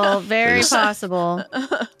possible. Very Yes. possible.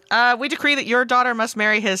 We decree that your daughter must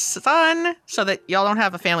marry his son so that y'all don't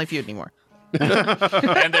have a family feud anymore.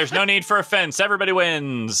 And there's no need for a fence. Everybody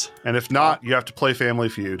wins. And if not, you have to play Family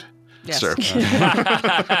Feud. Yes. Sure.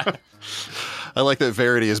 I like that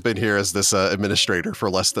Verity has been here as this administrator for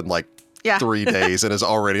less than Yeah. 3 days and is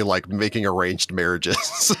already making arranged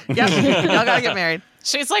marriages. Yep. Y'all gotta get married.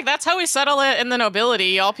 She's like, that's how we settle it in the nobility.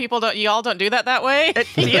 Y'all don't do that way. It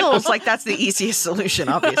feels like that's the easiest solution,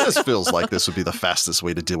 obviously. This feels like this would be the fastest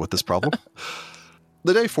way to deal with this problem.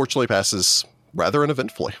 The day fortunately passes rather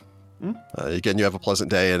uneventfully. Again, you have a pleasant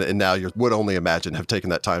day, and now you would only imagine have taken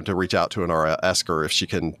that time to reach out to Inara, ask her if she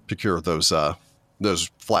can procure those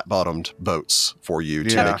flat-bottomed boats for you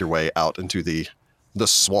to Yeah. make your way out into the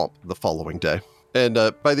swamp the following day. And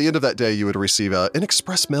by the end of that day, you would receive an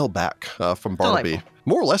express mail back from Barnaby. Delightful.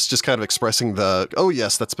 More or less just kind of expressing oh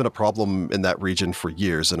yes, that's been a problem in that region for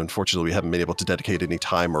years, and unfortunately we haven't been able to dedicate any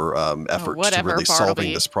time or effort to whatever, really solving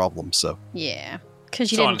Barnaby. this problem. So, Yeah.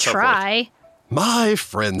 Because you So on didn't and so forth. try. my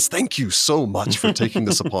friends, thank you so much for taking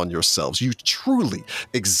this upon yourselves. You truly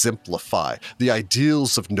exemplify the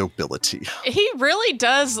ideals of nobility. He really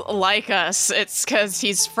does like us. It's because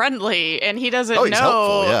he's friendly and he doesn't Oh, he's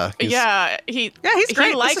know. helpful, yeah. He's he's great.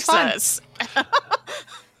 He This likes is fun. us.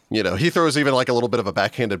 He throws even a little bit of a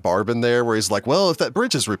backhanded barb in there where he's well, if that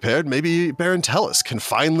bridge is repaired, maybe Baron Tellus can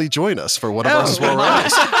finally join us for one of our swell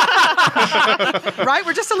rides. Right?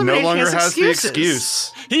 We're just No eliminating longer his has the excuses.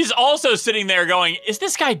 excuse. He's also sitting there going, is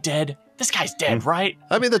this guy dead? This guy's dead, right?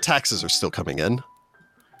 I mean, the taxes are still coming in.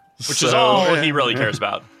 Which is all he really cares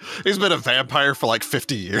about. He's been a vampire for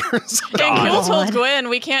 50 years. And God. Gil told Gwen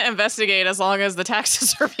we can't investigate as long as the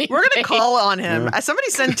taxes are being We're gonna paid. call on him.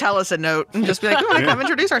 Somebody send Tellus a note and just be like, "We want to come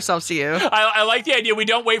introduce ourselves to you." I like the idea. We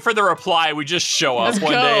don't wait for the reply. We just show up Let's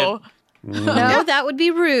one go. day. No, that would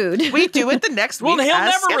be rude. We do it the next week. Well, he'll as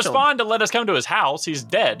never scheduled. respond to let us come to his house. He's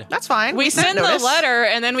dead. That's fine. We send the notice. letter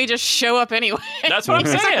and then we just show up anyway. That's what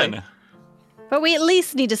I'm saying. But we at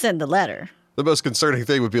least need to send the letter. The most concerning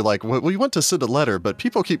thing would be like, well, we want to send a letter, but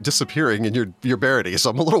people keep disappearing in your Barony, so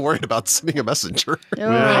I'm a little worried about sending a messenger.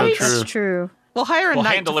 Oh, true. that's true. We'll hire a We'll knight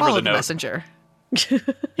to hand-deliver follow the the note. messenger.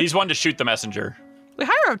 He's one to shoot the messenger. We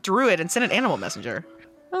hire a druid and send an animal messenger.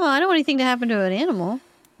 Oh, I don't want anything to happen to an animal.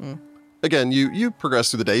 Again, you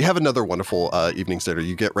progress through the day. You have another wonderful evening's dinner.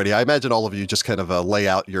 You get ready. I imagine all of you just kind of lay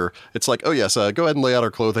out your... It's like, oh yes, go ahead and lay out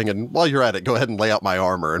our clothing, and while you're at it, go ahead and lay out my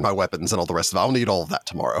armor and my weapons and all the rest of it. I'll need all of that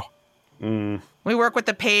tomorrow. We work with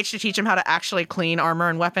the page to teach him how to actually clean armor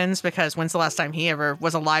and weapons, because when's the last time he ever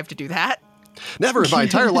was alive to do that? Never in my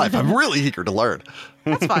entire life. I'm really eager to learn.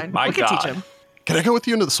 That's fine. My we can teach God. him. Can I go with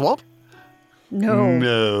you into the swamp? No.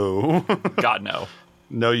 No. God, no.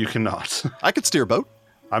 No, you cannot. I could steer a boat.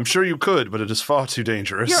 I'm sure you could, but it is far too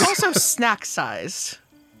dangerous. You're also snack sized.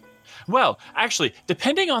 Well, actually,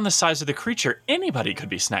 depending on the size of the creature, anybody could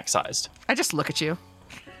be snack-sized. I just look at you.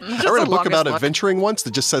 I read a book about adventuring once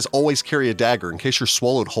that just says always carry a dagger in case you're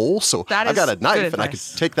swallowed whole. So That I've got is a knife good and I could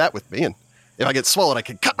advice. take that with me. And if I get swallowed, I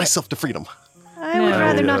can cut myself to freedom. I would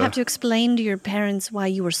rather not Yeah. have to explain to your parents why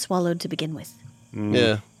you were swallowed to begin with.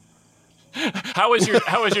 Yeah. How was your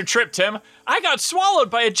trip, Tim? I got swallowed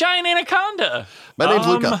by a giant anaconda. My name's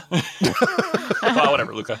Luca. Well,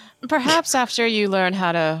 whatever, Luca. Perhaps after you learn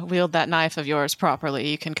how to wield that knife of yours properly,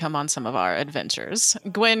 you can come on some of our adventures.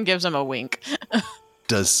 Gwen gives him a wink.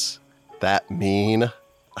 Does that mean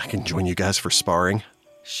I can join you guys for sparring?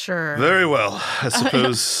 Sure. Very well. I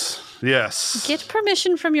suppose, yes. Get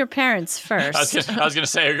permission from your parents first. I was gonna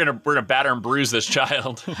say we're gonna batter and bruise this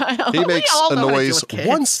child. He makes all a know how to deal noise with kids.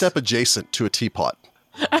 one step adjacent to a teapot.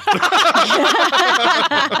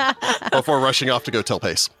 Before rushing off to go tell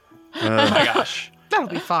Pace. Oh my gosh. That'll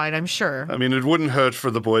be fine, I'm sure. I mean, it wouldn't hurt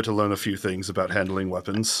for the boy to learn a few things about handling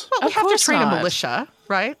weapons. Well, we Of have to course train a not. militia,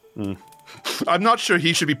 right? I'm not sure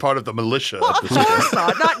he should be part of the militia. Well, at of this point. course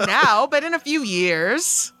not. Not now, but in a few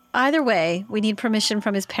years. Either way, we need permission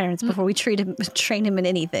from his parents before we train him in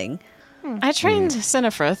anything. I trained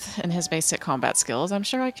Cinefrith in his basic combat skills. I'm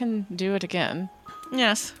sure I can do it again.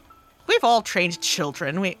 Yes. We've all trained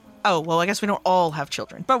children. Oh, well, I guess we don't all have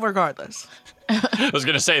children, but regardless. I was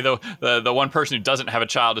gonna say the one person who doesn't have a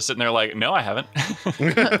child is sitting there like, no, I haven't.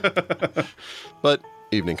 But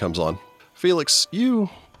evening comes on. Felix, you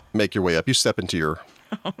make your way up. You step into your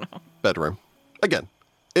bedroom. Again,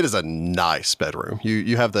 it is a nice bedroom.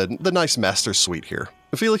 You have the nice master suite here.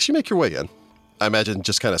 Felix, you make your way in. I imagine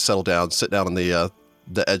just kind of settle down, sit down on the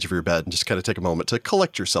edge of your bed and just kind of take a moment to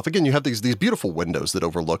collect yourself. Again, you have these beautiful windows that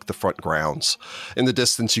overlook the front grounds. In the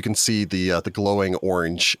distance, you can see the glowing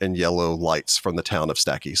orange and yellow lights from the town of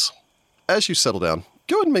Stackies. As you settle down,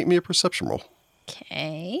 go ahead and make me a perception roll.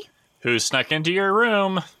 Okay. Who snuck into your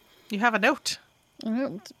room? You have a note.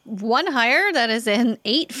 One higher, that is an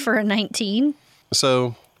 8 for a 19.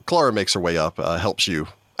 So Clara makes her way up, helps you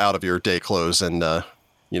out of your day clothes and,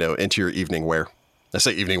 into your evening wear. I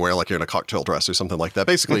say evening wear like you're in a cocktail dress or something like that.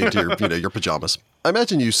 Basically into your, your pajamas. I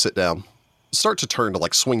imagine you sit down, start to turn to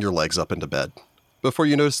like swing your legs up into bed before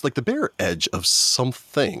you notice like the bare edge of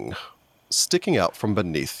something sticking out from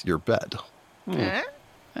beneath your bed.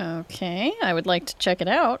 Okay, I would like to check it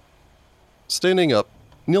out. Standing up,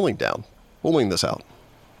 kneeling down, pulling this out.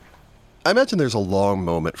 I imagine there's a long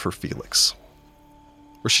moment for Felix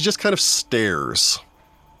where she just kind of stares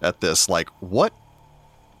at this like, what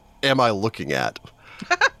am I looking at?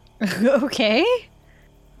 Okay.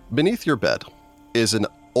 Beneath your bed is an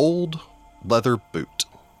old leather boot.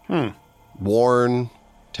 Worn,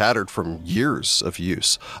 tattered from years of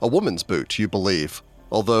use. A woman's boot, you believe,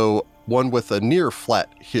 although one with a near flat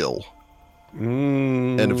heel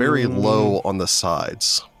and very low on the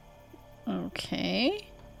sides. Okay.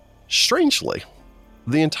 Strangely,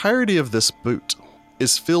 the entirety of this boot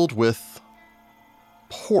is filled with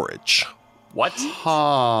porridge. What?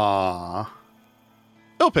 Ha.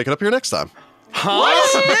 I'll pick it up here next time. What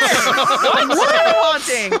is this? What are you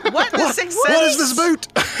wanting? What the sixth sense? What is this boot?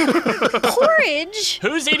 Porridge?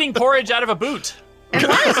 Who's eating porridge out of a boot? And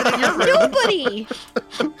why is it in your room? Nobody.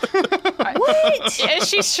 What? Is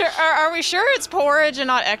she sure? Are we sure it's porridge and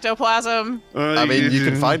not ectoplasm? I mean, you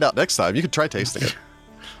can find out next time. You can try tasting it.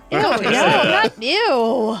 Ew, no, not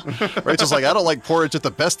ew. Rachel's like, I don't like porridge at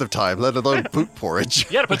the best of time, let alone boot porridge.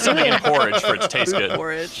 You gotta put something in porridge for it to taste good.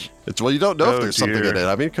 Porridge. Well, you don't know Oh, if there's something in dear. it.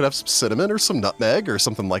 I mean, it could have some cinnamon or some nutmeg or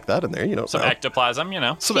something like that in there. You don't Some know. ectoplasm,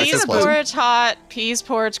 Some Peas ectoplasm. porridge hot, peas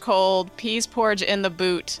porridge cold, peas porridge in the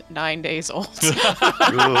boot, 9 days old.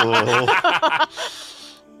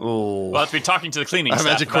 Oh. We'll have to be talking to the cleaning I staff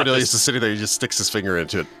imagine about Cornelius this. is sitting there. He just sticks his finger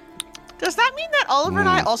into it. Does that mean that Oliver and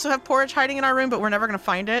I also have porridge hiding in our room, but we're never going to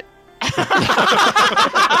find it?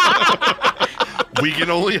 We can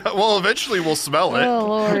only. Well, eventually we'll smell it. Oh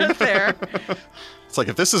Lord. Fair. It's like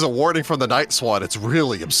if this is a warning from the Night Swan, it's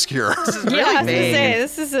really obscure. This is Yeah, I really was gonna vague. say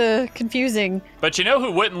this is confusing. But you know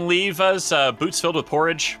who wouldn't leave us boots filled with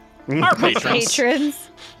porridge? Our patrons. Patrons.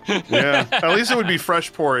 Yeah. At least it would be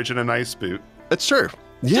fresh porridge in a nice boot. It's true.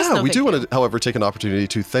 Just Yeah, no we big do want deal. to, however, take an opportunity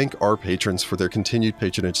to thank our patrons for their continued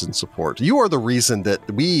patronage and support. You are the reason that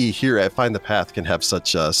we here at Find the Path can have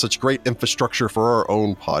such great infrastructure for our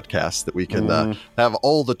own podcast, that we can have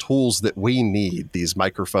all the tools that we need, these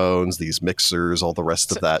microphones, these mixers, all the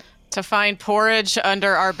rest of that. To find porridge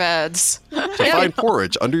under our beds. To find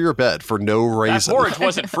porridge under your bed for no That raisin. porridge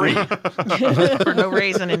wasn't free. For no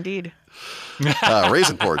reason, indeed.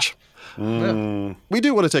 Raisin porridge. We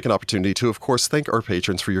do want to take an opportunity to, of course, thank our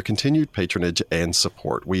patrons for your continued patronage and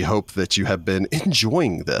support. We hope that you have been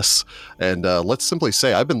enjoying this. And let's simply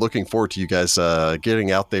say, I've been looking forward to you guys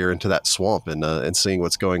getting out there into that swamp and seeing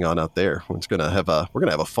what's going on out there. We're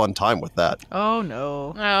gonna have a fun time with that. Oh,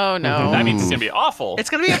 no. Oh no. That means it's going to be awful. It's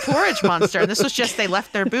going to be a porridge monster. And this was just they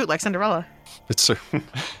left their boot like Cinderella. It's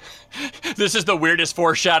This is the weirdest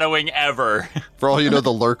foreshadowing ever. for all you know, the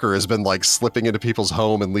lurker has been like slipping into people's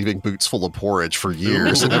home and leaving boots full of porridge for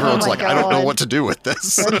years, and everyone's my like, I don't know God. what to do with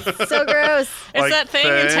this. So gross. It's Like, that thing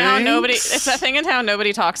in town nobody. thanks? It's that thing in town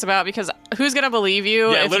nobody talks about because who's gonna believe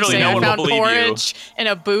you Yeah, if you literally say no I one will found believe you. porridge in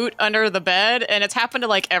a boot under the bed, and it's happened to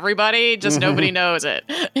like everybody, just nobody knows it.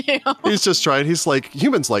 You know? He's just trying. He's like,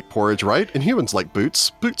 humans like porridge, right? And humans like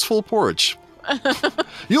boots. Boots full of porridge.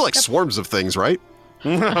 You like swarms of things, right?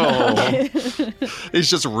 Oh, He's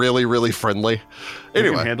just really, really friendly. you can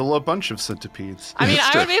Anyway, handle a bunch of centipedes. I mean, It's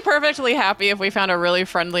I true. would be perfectly happy if we found a really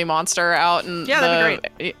friendly monster out in Yeah, that'd be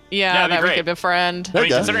great. Yeah, Yeah, that'd be that we great. could befriend. I mean,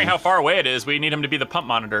 Okay. considering how far away it is, we need him to be the pump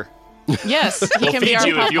monitor. Yes, he We'll can be feed our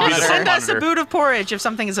you if pump you'll be the monitor. Send us a monitor. boot of porridge if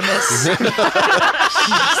something is amiss.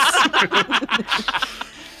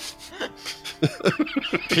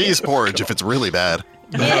 peas porridge if it's really bad.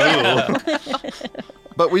 Yeah.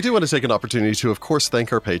 But we do want to take an opportunity to, of course,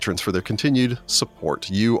 thank our patrons for their continued support.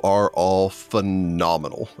 You are all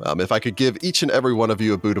phenomenal. If I could give each and every one of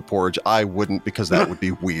you a boot of porridge, I wouldn't, because that would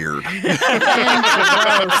be weird.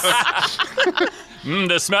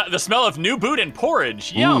 The smell of new boot and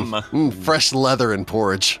porridge. Yum. Fresh leather and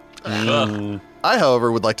porridge. Ugh. I,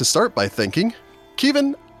 however, would like to start by thanking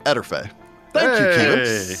Kevin Ederfe. Thank you,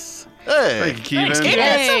 Kevin. Hey. Thank you, Thanks, Keevan. If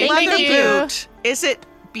Kevin. it's a Yay, leather thank you. boot, is it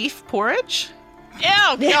beef porridge?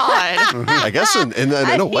 Oh God! I guess in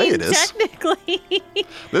a way it is. Technically.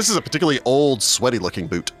 This is a particularly old, sweaty-looking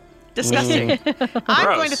boot. Disgusting. I'm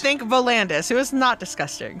Gross. going to thank Volandis, who is not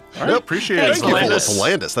disgusting. All right, appreciate Thanks, it. Thank you, Volandis.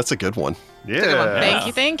 Volandis. That's a good one.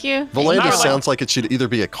 Yeah. Thank you. Volandis Not like- sounds like it should either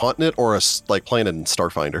be a continent or a planet in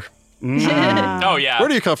Starfinder. Oh, yeah. Where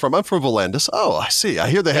do you come from? I'm from Volandis. Oh, I see. I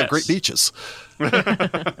hear they have Yes. great beaches. And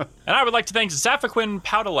I would like to thank Zaphaquin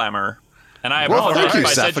Powdalammer. And I Well, apologize thank you, if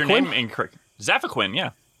I said your Zaphaquin. name incorrect. Zaphaquin,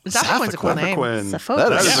 yeah. Zaphaquin's a cool name. Zaphaquin.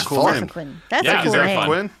 That is a cool name. Zaphaquin. That's Yeah, a cool very name.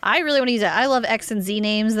 fun. I really want to use it. I love X and Z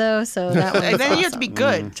names though, so that one. And is then you have to awesome. be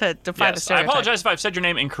good to find a Yes. I stereotype. apologize if I've said your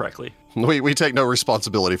name incorrectly. We take no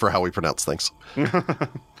responsibility for how we pronounce things.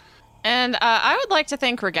 And I would like to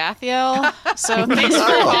thank Regathiel. So thanks for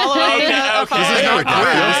following. Okay. This is not Regathiel.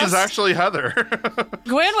 Gwen. This is actually Heather.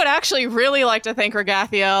 Gwen would actually really like to thank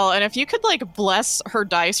Regathiel, and if you could like bless her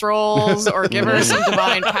dice rolls or give her some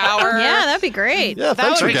divine power. Yeah, that'd be great. Yeah,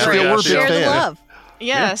 thanks, would be Regathiel. great. We're a big Share the fan. love.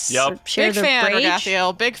 Yes. Yep. Share Big the fan, rage.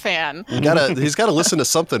 Regathiel. Big fan. He's got to listen to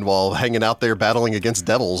something while hanging out there battling against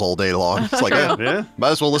devils all day long. It's like, Yeah. might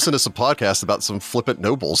as well listen to some podcast about some flippant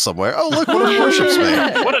nobles somewhere. Oh, look, one of the worships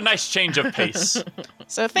me. What a nice change of pace.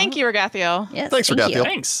 So thank you, Regathiel. Yes, Thanks, thank you. Regathiel.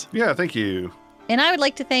 Thanks. Yeah, thank you. And I would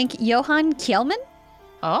like to thank Johan Kjellman.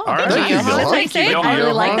 Oh, All right. Thank you, That's how you Johan. say it. Johan. I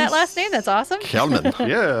really like Johan. that last name. That's awesome. Kelman.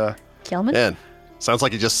 Yeah. Kjellman. Man, sounds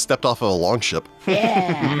like he just stepped off of a longship.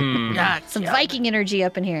 Yeah. yeah, Some Viking energy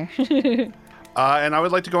up in here. And I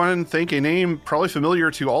would like to go on and thank a name probably familiar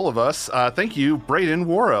to all of us. Thank you, Brayden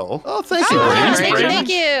Worrell. Oh, thank you, Oh, Brady. thank you, Brady. thank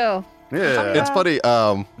you. Yeah. It's funny,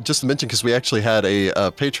 just to mention, because we actually had a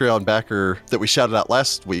Patreon backer that we shouted out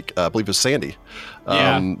last week, I believe it was Sandy,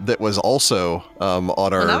 Yeah. that was also on Well,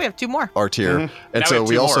 now our, we have two more. our tier. And Now we so have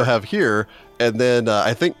we two also more. have here, and then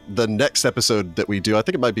I think the next episode that we do, I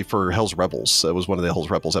think it might be for Hell's Rebels. It was one of the Hell's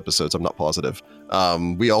Rebels episodes, I'm not positive.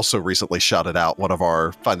 We also recently shouted out one of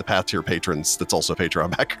our Find the Path tier patrons that's also a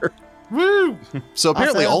Patreon backer. Woo! So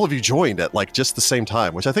apparently Awesome. all of you joined at like just the same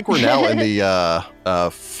time, which I think we're now in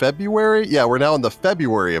the February. Yeah, we're now in the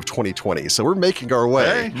February of 2020. So we're making our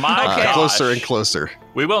way Hey. My gosh. closer and closer.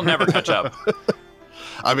 We will never catch up.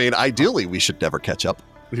 I mean, ideally, we should never catch up.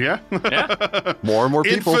 Yeah. Yeah. More and more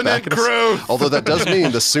people Infinite backing us. growth. Although that does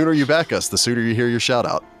mean the sooner you back us, the sooner you hear your shout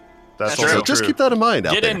out. That's true. also So just true. keep that in mind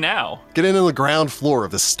out Get there. in now. Get in on the ground floor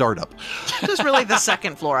of this startup. Just really the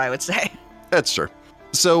second floor, I would say. That's true.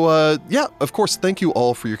 So, yeah, of course, thank you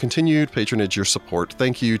all for your continued patronage, your support.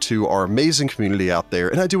 Thank you to our amazing community out there.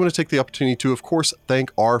 And I do want to take the opportunity to, of course,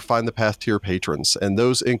 thank our Find the Path tier patrons. And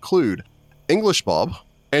those include English Bob,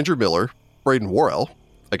 Andrew Miller, Braden Worrell,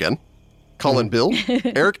 again, Colin Bill,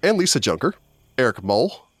 Eric and Lisa Junker, Eric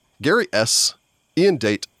Mole, Gary S., Ian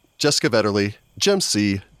Date, Jessica Vetterly, Jem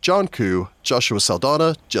C., John Koo, Joshua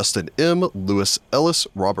Saldana, Justin M., Lewis Ellis,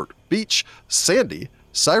 Robert Beach, Sandy,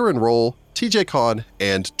 Siren Roll, TJ Khan,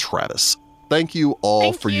 and Travis. Thank you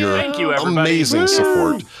all for your Thank you, everybody. amazing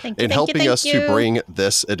support Thank you, in thank helping you, us thank to you. bring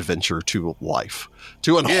this adventure to life,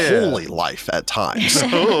 to unholy life at times.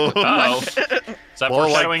 Oh. Uh-oh. Is that Well, like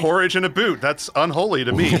foreshadowing? porridge in a boot. That's unholy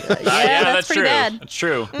to me. Yeah, that's pretty true. bad. That's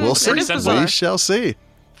true. We'll see. Pretty sensible. We shall see.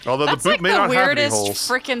 Although That's the boot like may the not have any weirdest holes.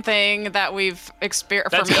 freaking thing that we've experienced.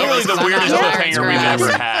 That's for me, easily at the least, weirdest I'm not cliffhanger sure. we've Maybe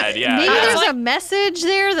ever had. Yeah. Maybe yeah. there's Like- a message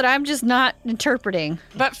there that I'm just not interpreting.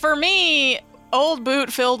 But for me, old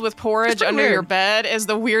boot filled with porridge pretty under weird. your bed is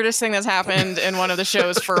the weirdest thing that's happened in one of the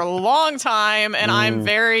shows for a long time, and I'm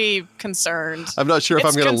very concerned. I'm not sure if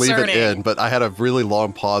It's I'm going to leave it concerning. in, but I had a really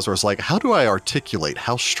long pause where I was like, how do I articulate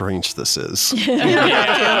how strange this is?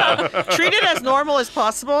 Yeah. Treat it as normal as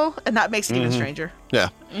possible, and that makes it even stranger. Yeah.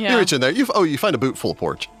 Yeah. You reach in there. You find a boot full of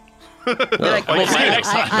porridge. You're like, We'll see you next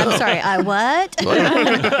time. I'm sorry, I what?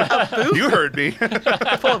 You heard me. full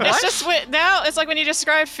of It's what? just now. It's like when you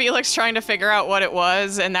described Felix trying to figure out what it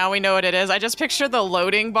was, and now we know what it is. I just picture the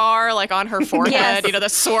loading bar like on her forehead. Yes. You know, the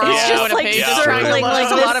swirl It's Yeah. just and a like page Yeah. is trying to circling load. like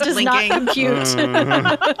There's a lot this of does not blinking.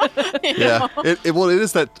 compute. Yeah. Well, it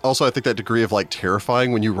is that also, I think that degree of like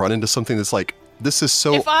terrifying when you run into something that's like, this is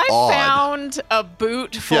so If I odd. found a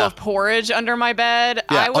boot full Yeah. of porridge under my bed,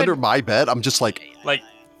 yeah, I would. under my bed, I'm just like, Like,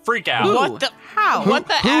 freak out. Ooh. What the? How? What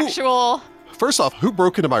the Who- actual? first off, who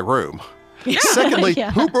broke into my room? Secondly, Yeah.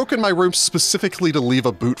 who broke in my room specifically to leave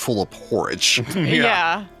a boot full of porridge?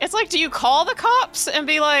 Yeah. It's like, do you call the cops and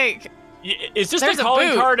be like, Is this There's the a calling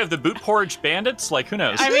boot. card of the boot porridge bandits? Like, who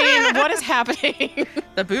knows? I mean, what is happening?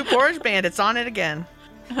 The boot porridge bandit's on it again.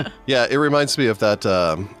 Yeah, it reminds me of that.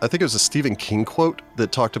 I think it was a Stephen King quote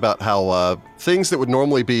that talked about how things that would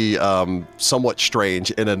normally be somewhat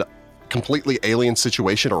strange in a completely alien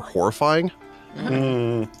situation are horrifying.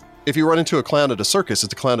 If you run into a clown at a circus,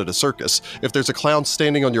 it's a clown at a circus. If there's a clown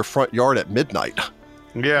standing on your front yard at midnight,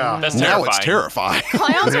 Yeah. That's now it's terrifying.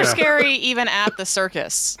 terrifying. Clowns Yeah. are scary even at the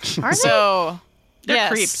circus. Are they? So, They're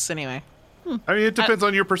yes. creeps anyway. I mean, it depends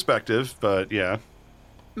on your perspective, but yeah.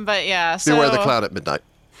 But yeah, so Beware the clown at midnight.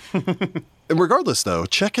 And regardless, though,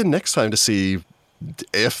 check in next time to see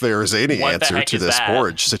if there's any What the answer heck to is this that?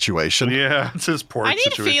 porridge situation. Yeah, it's his porridge I need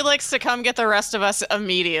situation. Felix to come get the rest of us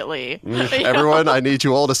immediately. Everyone, I need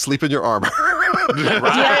you all to sleep in your armor. Yeah,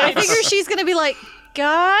 I figure she's gonna be like,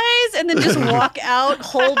 guys, and then just walk out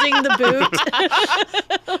holding the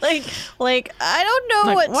boot. like I don't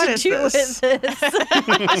know Like, what what to is do this? with this.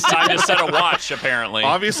 It's time to set a watch, apparently.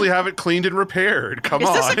 Obviously have it cleaned and repaired. Come Is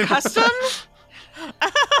on. this a custom?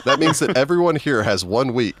 That means that everyone here has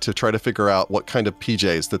 1 week to try to figure out what kind of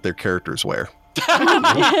PJs that their characters wear. So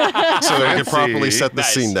they can properly Fancy. set the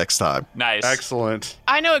Nice. scene next time. Nice. Excellent.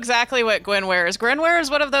 I know exactly what Gwen wears. Gwen wears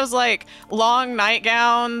one of those like long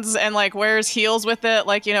nightgowns and like wears heels with it,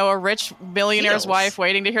 like, you know, a rich millionaire's Heels? wife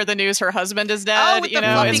waiting to hear the news her husband is dead. Oh, with you the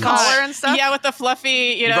know, fluffy it's collar hot. and stuff? Yeah, with the fluffy,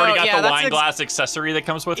 you You've know, already got yeah, the that's wine glass accessory that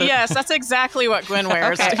comes with it? Yes, that's exactly what Gwen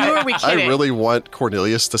wears. Okay. Who are we I kidding? really want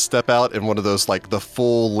Cornelius to step out in one of those like the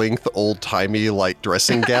full length old timey like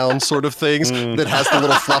dressing gown sort of things that has the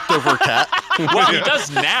little flopped over cat. Well, he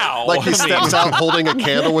does now. Like he I mean, steps out holding a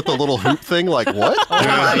candle with a little hoop thing. Like what?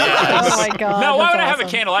 yes. Oh my god. No, why that's would I have a awesome.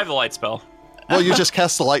 candle? I have the light spell. Well, you just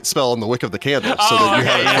cast the light spell on the wick of the candle so Oh, that you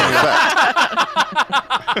okay, have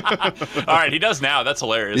it for effect. All right, he does now. That's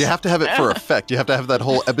hilarious. You have to have it for effect. You have to have that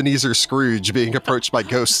whole Ebenezer Scrooge being approached by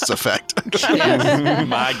ghosts effect.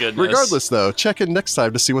 My goodness. Regardless, though, check in next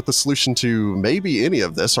time to see what the solution to maybe any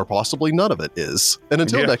of this or possibly none of it is. And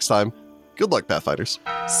until Yeah. next time, good luck, Pathfinders.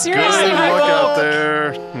 Seriously, Good I luck will- out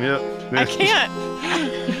there. Yep. I can't.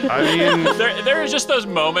 I mean, there are just those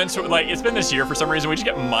moments where, like, it's been this year for some reason, we just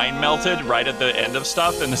get mind melted right at the end of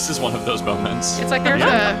stuff, and this is one of those moments. It's like there's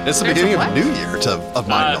It's the beginning of a new year of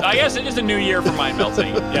mind melting. I guess it is a new year for mind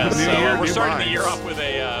melting. Yes, New year, we're new starting minds. the year off with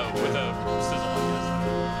a sizzle, I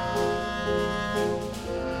guess.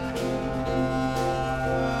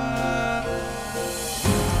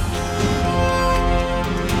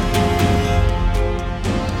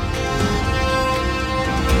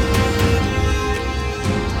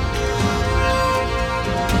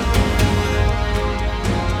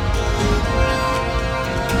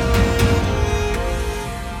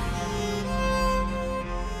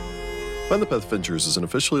 Find the Path Ventures is an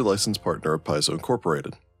officially licensed partner of Paizo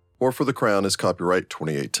Incorporated. War for the Crown is copyright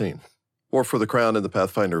 2018. War for the Crown and the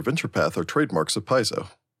Pathfinder Adventure Path are trademarks of Paizo.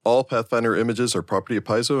 All Pathfinder images are property of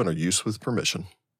Paizo and are used with permission.